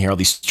a lot and you hear all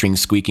these strings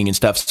squeaking and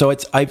stuff. So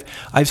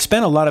I've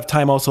spent a lot of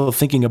time also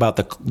thinking about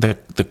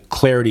the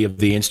clarity of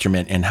the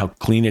instrument and how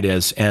clean it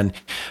is. And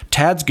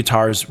Tad's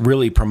guitars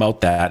really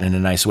promote that in a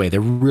nice way.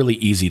 They're really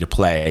easy to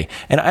play.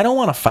 And I don't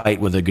want to fight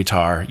with a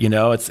guitar, you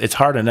know, it's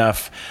hard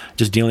enough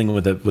just dealing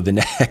with the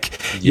neck,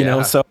 you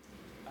know, so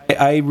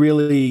I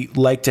really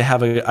like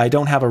to I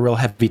don't have a real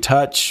heavy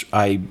touch.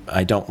 I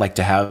don't like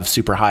to have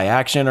super high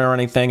action or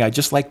anything. I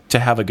just like to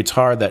have a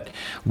guitar that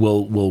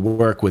will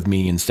work with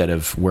me instead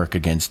of work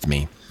against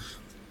me.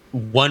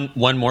 One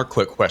more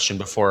quick question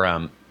before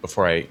I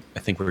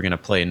think we're going to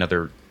play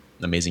another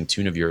amazing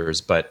tune of yours,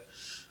 but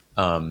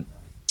how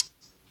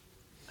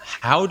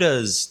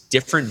does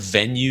different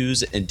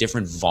venues and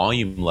different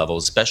volume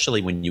levels,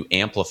 especially when you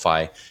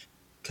amplify,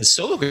 because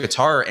solo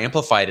guitar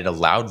amplified at a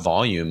loud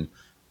volume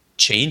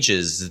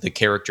changes the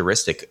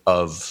characteristic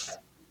of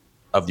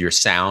your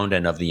sound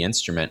and of the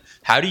instrument.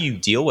 How do you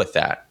deal with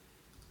that?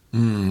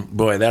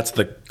 Boy, that's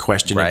the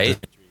question,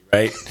 right?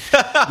 Right?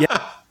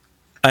 Yeah.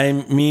 I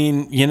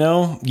mean, you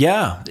know, you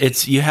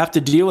have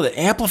to deal with it.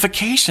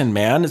 Amplification,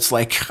 man. It's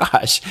like,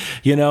 gosh,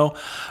 you know.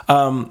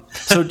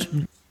 So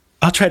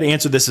I'll try to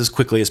answer this as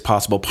quickly as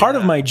possible. Part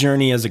of my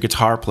journey as a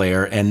guitar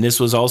player, and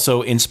this was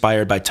also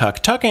inspired by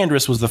Tuck. Tuck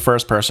Andrus was the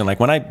first person, like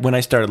when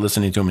I started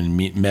listening to him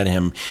and met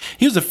him,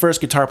 he was the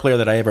first guitar player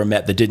that I ever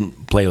met that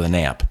didn't play with an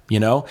amp, you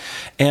know?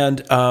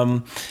 And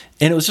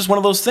it was just one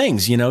of those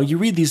things, you know. You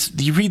read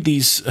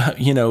these,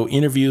 you know,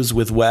 interviews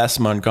with Wes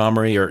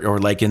Montgomery, or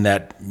like in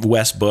that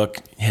Wes book,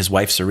 his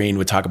wife Serene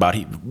would talk about.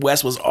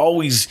 Wes was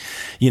always,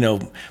 you know,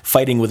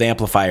 fighting with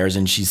amplifiers,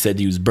 and she said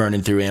he was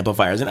burning through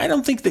amplifiers. And I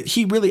don't think that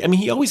he really. I mean,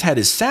 he always had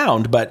his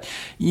sound, but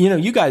you know,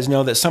 you guys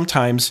know that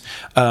sometimes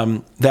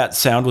that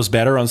sound was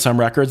better on some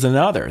records than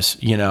others,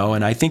 you know.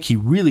 And I think he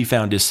really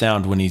found his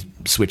sound when he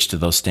switched to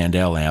those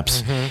Standell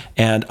amps. Mm-hmm.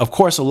 And of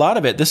course, a lot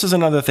of it. This is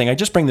another thing. I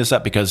just bring this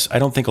up because I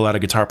don't think a lot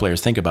of guitar players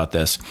players think about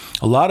this.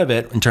 A lot of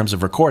it, in terms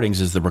of recordings,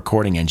 is the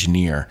recording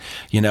engineer.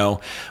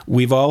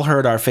 We've all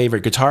heard our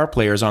favorite guitar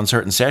players on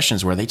certain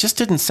sessions where they just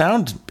didn't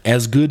sound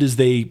as good as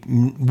they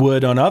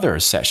would on other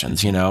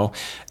sessions,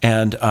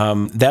 and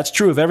that's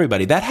true of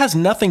everybody. That has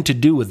nothing to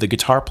do with the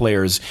guitar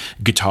player's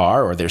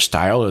guitar or their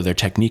style or their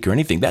technique or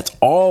anything. That's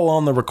all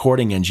on the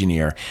recording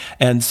engineer.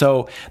 And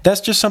so that's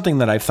just something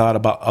that I've thought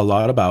about a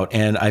lot about,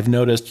 and I've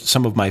noticed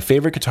some of my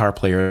favorite guitar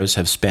players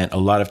have spent a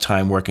lot of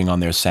time working on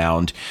their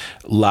sound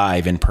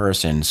live in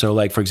person. So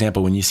like, for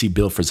example, when you see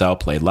Bill Frisell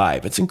play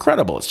live, it's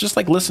incredible. It's just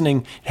like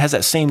listening. It has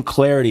that same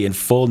clarity and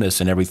fullness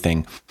and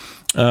everything.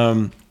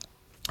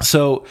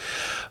 So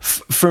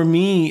for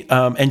me,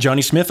 and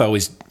Johnny Smith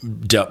always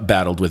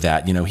battled with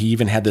that. He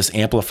even had this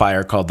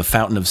amplifier called the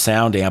Fountain of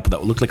Sound amp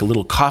that looked like a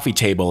little coffee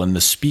table, and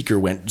the speaker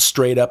went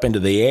straight up into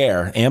the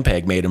air.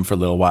 Ampeg made him for a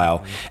little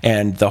while.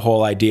 And the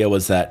whole idea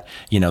was that,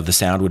 the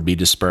sound would be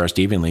dispersed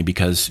evenly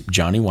because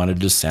Johnny wanted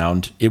to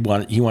sound, he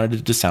wanted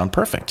it to sound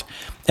perfect.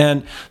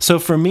 And so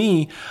for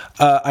me,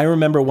 I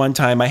remember one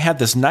time I had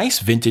this nice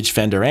vintage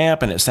Fender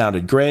amp and it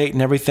sounded great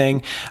and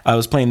everything. I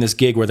was playing this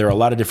gig where there were a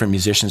lot of different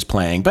musicians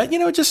playing, but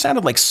it just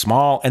sounded like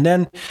small. And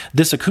then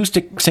this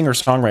acoustic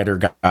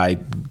singer-songwriter guy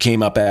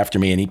came up after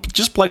me and he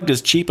just plugged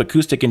his cheap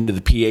acoustic into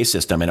the PA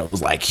system and it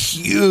was like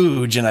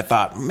huge. And I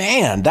thought,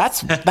 man,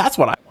 that's what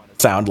I want to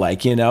sound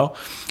like,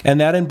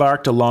 And that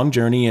embarked a long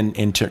journey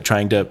into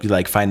trying to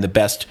find the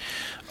best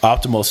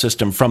optimal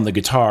system from the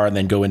guitar and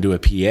then go into a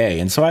PA.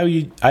 And so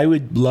I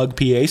would lug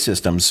PA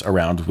systems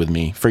around with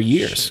me for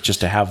years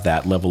just to have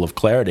that level of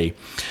clarity.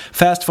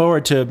 Fast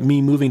forward to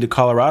me moving to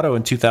Colorado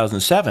in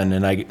 2007,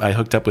 and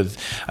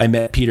I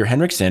met Peter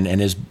Henriksen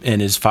and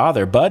his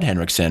father, Bud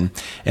Henriksen,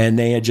 and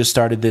they had just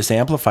started this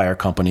amplifier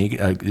company.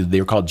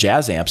 They were called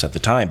Jazz Amps at the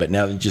time, but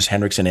now just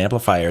Henriksen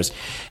amplifiers.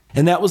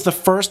 And that was the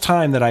first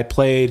time that I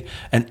played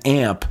an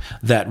amp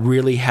that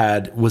really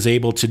was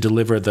able to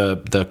deliver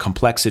the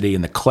complexity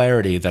and the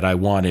clarity that I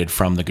wanted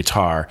from the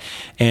guitar.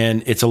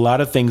 And it's a lot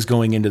of things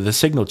going into the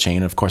signal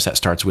chain. Of course, that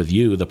starts with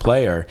you, the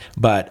player.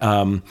 But,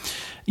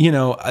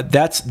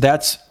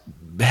 that's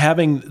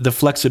having the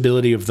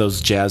flexibility of those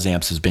Jazz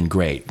Amps has been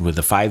great with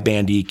the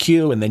 5-band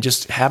EQ and then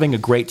just having a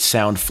great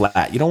sound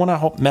flat. You don't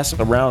want to mess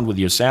around with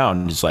your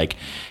sound. It's like,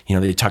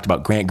 they talked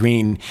about Grant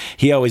Green.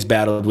 He always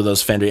battled with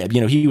those Fender.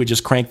 He would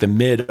just crank the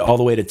mid all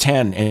the way to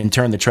 10 and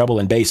turn the treble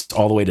and bass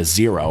all the way to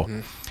 0. Mm-hmm.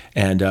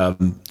 And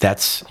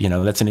that's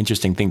an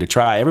interesting thing to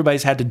try.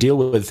 Everybody's had to deal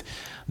with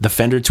the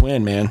Fender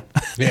Twin, man.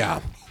 Yeah.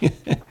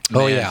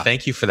 Oh yeah.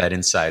 Thank you for that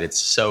insight. It's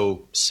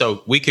so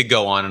we could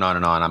go on and on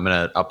and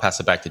on. I'll pass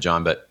it back to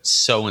John, but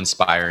so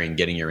inspiring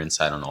getting your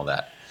insight on all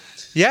that.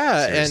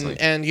 Yeah, seriously.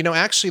 and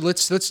actually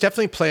let's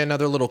definitely play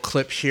another little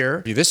clip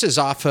here. This is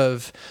off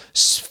of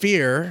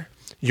Sphere,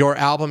 your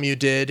album you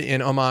did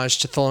in homage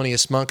to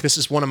Thelonious Monk. This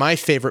is one of my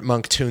favorite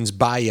Monk tunes,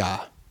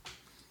 Baya.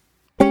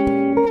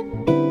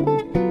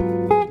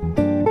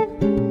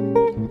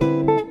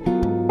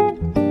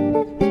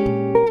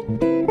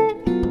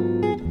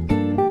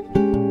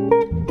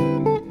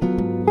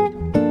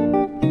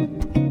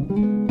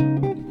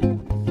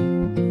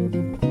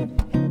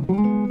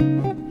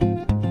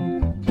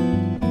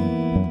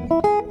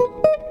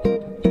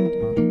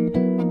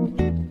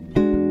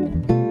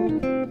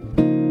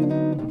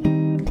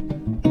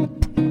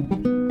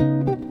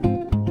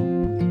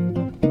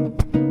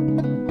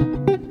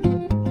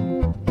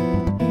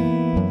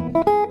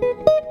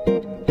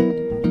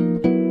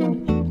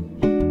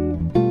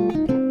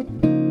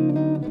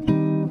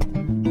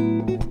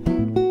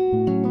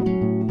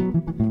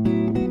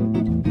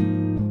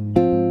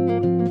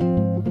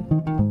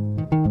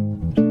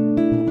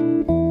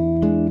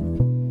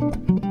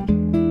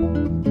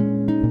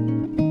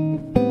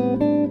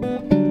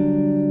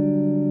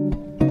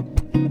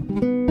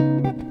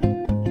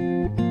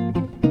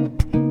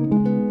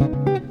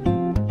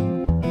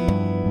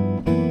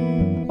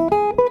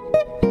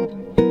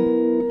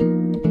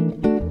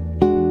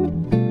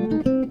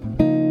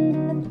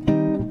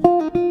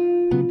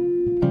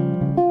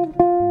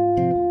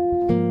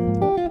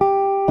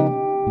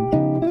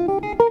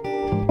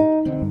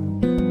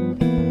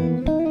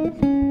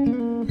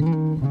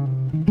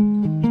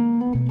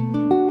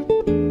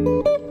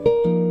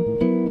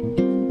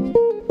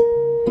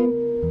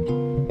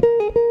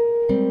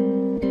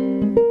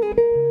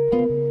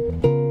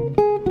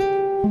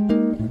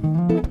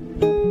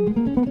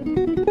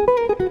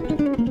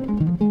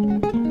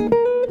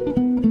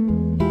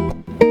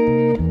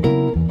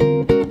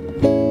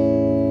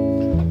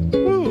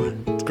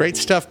 Great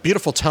stuff.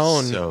 Beautiful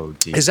tone. So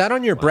deep. Is that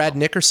on your Brad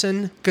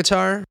Nickerson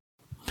guitar?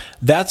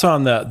 That's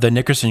on the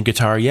Nickerson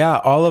guitar. Yeah,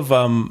 all of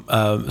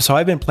so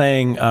I've been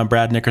playing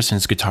Brad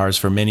Nickerson's guitars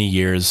for many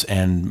years,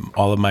 and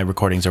all of my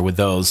recordings are with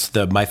those.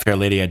 The My Fair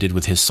Lady I did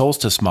with his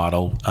Solstice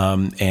model,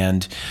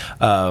 and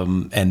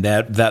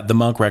that the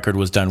Monk record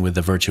was done with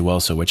the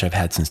Virtuoso, which I've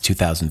had since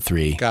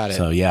 2003. Got it.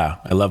 So yeah,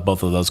 I love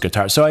both of those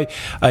guitars. So I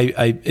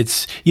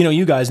it's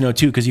you guys know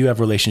too because you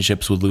have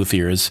relationships with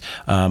luthiers.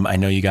 I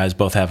know you guys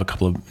both have a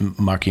couple of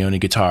Marchione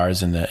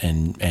guitars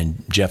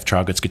and Jeff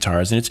Troggett's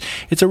guitars, and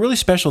it's a really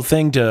special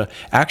thing to to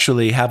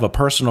actually have a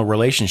personal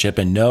relationship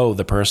and know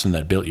the person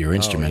that built your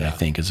instrument, I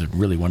think is a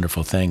really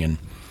wonderful thing. And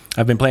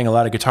I've been playing a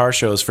lot of guitar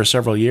shows for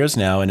several years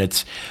now,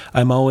 and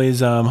I'm always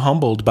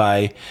humbled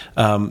by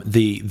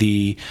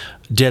the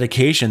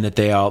dedication that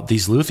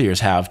these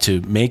luthiers have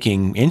to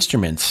making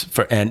instruments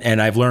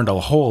and I've learned a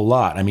whole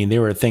lot. I mean,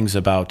 there were things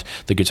about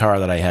the guitar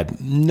that I had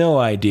no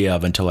idea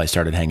of until I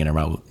started hanging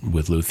around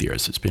with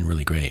luthiers. It's been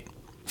really great.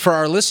 For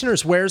our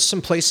listeners, where's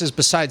some places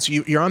besides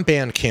you're on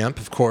Bandcamp,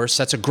 of course.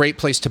 That's a great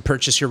place to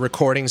purchase your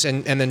recordings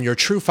and then your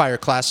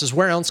TrueFire classes.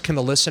 Where else can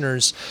the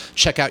listeners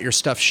check out your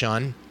stuff,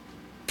 Sean?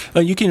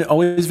 You can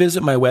always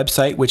visit my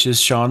website, which is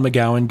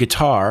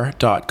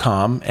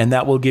SeanMcGowanGuitar.com, and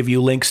that will give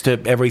you links to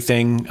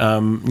everything,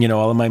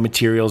 all of my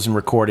materials and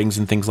recordings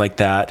and things like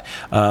that.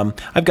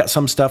 I've got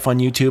some stuff on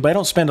YouTube. I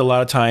don't spend a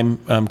lot of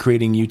time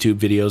creating YouTube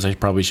videos. I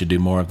probably should do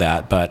more of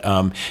that. But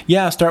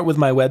start with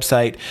my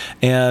website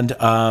and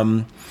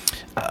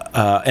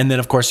then,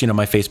 of course,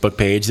 my Facebook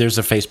page. There's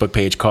a Facebook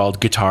page called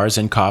Guitars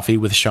and Coffee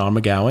with Sean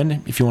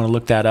McGowan, if you want to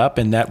look that up.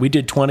 And that we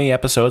did 20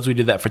 episodes. We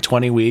did that for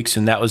 20 weeks.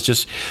 And that was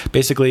just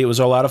basically, it was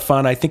a lot of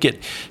fun. I think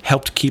it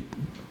helped keep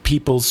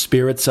people's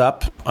spirits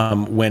up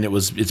when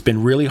it's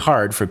been really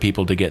hard for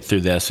people to get through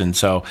this. And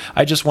so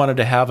I just wanted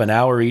to have an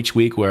hour each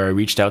week where I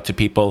reached out to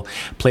people,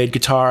 played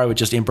guitar. I would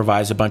just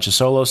improvise a bunch of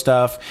solo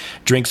stuff,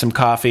 drink some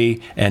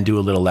coffee, and do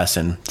a little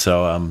lesson.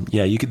 So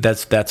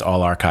that's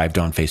all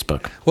archived on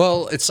Facebook.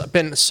 Well, it's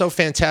been so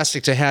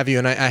fantastic to have you.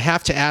 And I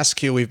have to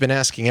ask you, we've been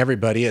asking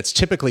everybody, it's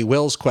typically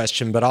Will's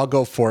question, but I'll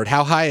go for it.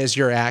 How high is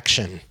your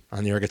action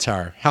on your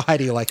guitar? How high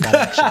do you like that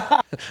action?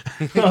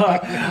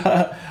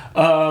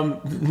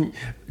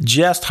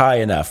 Just high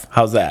enough.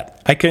 How's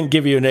that? I couldn't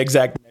give you an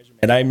exact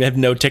measurement. I have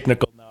no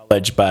technical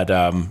knowledge, but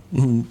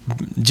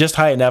just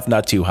high enough,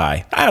 not too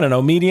high. I don't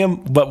know, medium,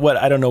 but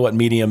I don't know what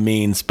medium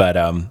means, but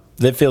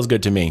that feels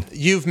good to me.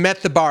 You've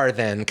met the bar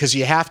then, because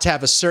you have to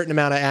have a certain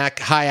amount of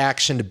high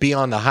action to be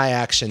on the High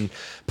Action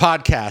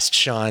podcast,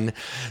 Sean.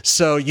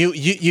 So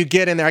you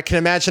get in there. I can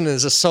imagine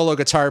as a solo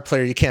guitar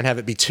player, you can't have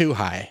it be too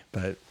high,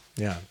 but...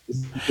 yeah.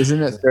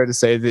 Isn't it fair to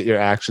say that your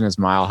action is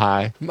mile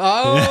high? Oh,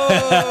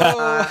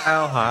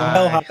 mile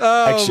high.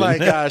 Oh my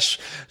gosh.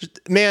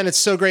 Man, it's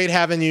so great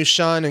having you,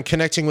 Sean, and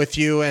connecting with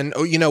you. And,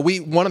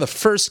 one of the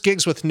first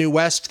gigs with New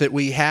West that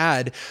we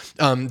had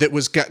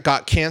that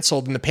got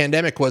canceled in the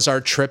pandemic was our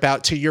trip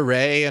out to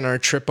Uray and our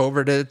trip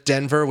over to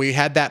Denver. We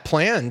had that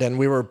planned, and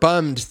we were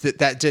bummed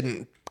that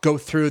didn't go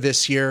through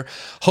this year.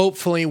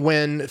 Hopefully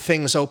when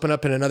things open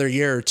up in another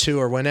year or two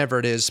or whenever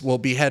it is, we'll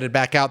be headed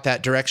back out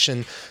that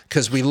direction,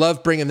 because we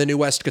love bringing the New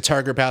West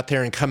Guitar Group out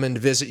there and coming to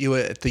visit you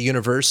at the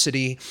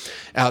university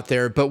out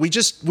there. But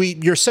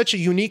you're such a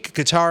unique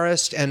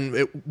guitarist,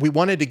 and we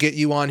wanted to get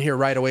you on here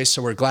right away,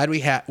 so we're glad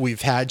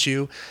we've had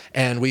you,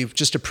 and we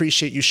just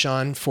appreciate you,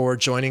 Sean, for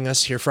joining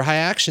us here for High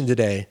Action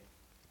today.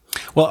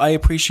 Well, I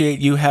appreciate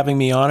you having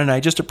me on, and I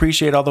just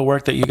appreciate all the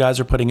work that you guys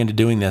are putting into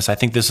doing this. I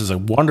think this is a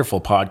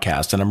wonderful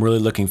podcast, and I'm really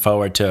looking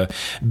forward to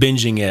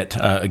binging it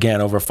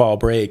again over fall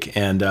break.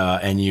 And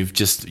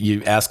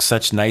you ask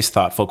such nice,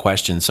 thoughtful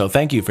questions. So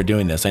thank you for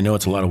doing this. I know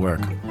it's a lot of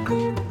work.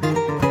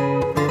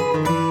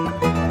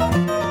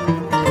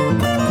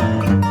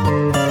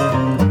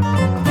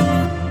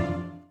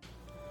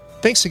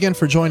 Thanks again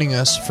for joining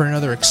us for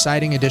another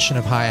exciting edition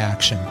of High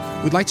Action.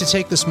 We'd like to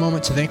take this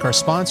moment to thank our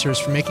sponsors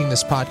for making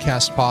this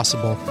podcast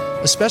possible,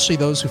 especially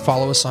those who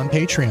follow us on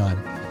Patreon.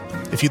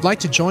 If you'd like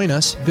to join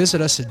us,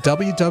 visit us at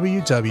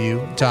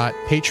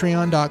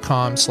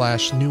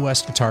www.patreon.com/New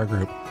West Guitar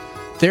Group.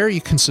 There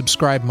you can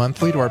subscribe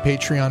monthly to our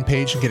Patreon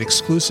page and get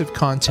exclusive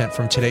content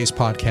from today's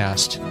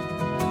podcast.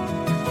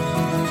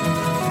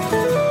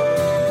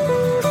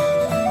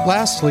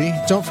 Lastly,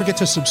 don't forget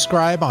to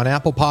subscribe on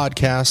Apple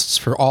Podcasts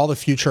for all the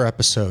future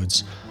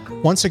episodes.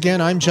 Once again,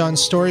 I'm John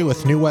Story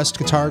with New West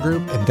Guitar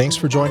Group, and thanks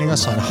for joining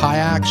us on High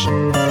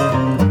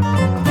Action.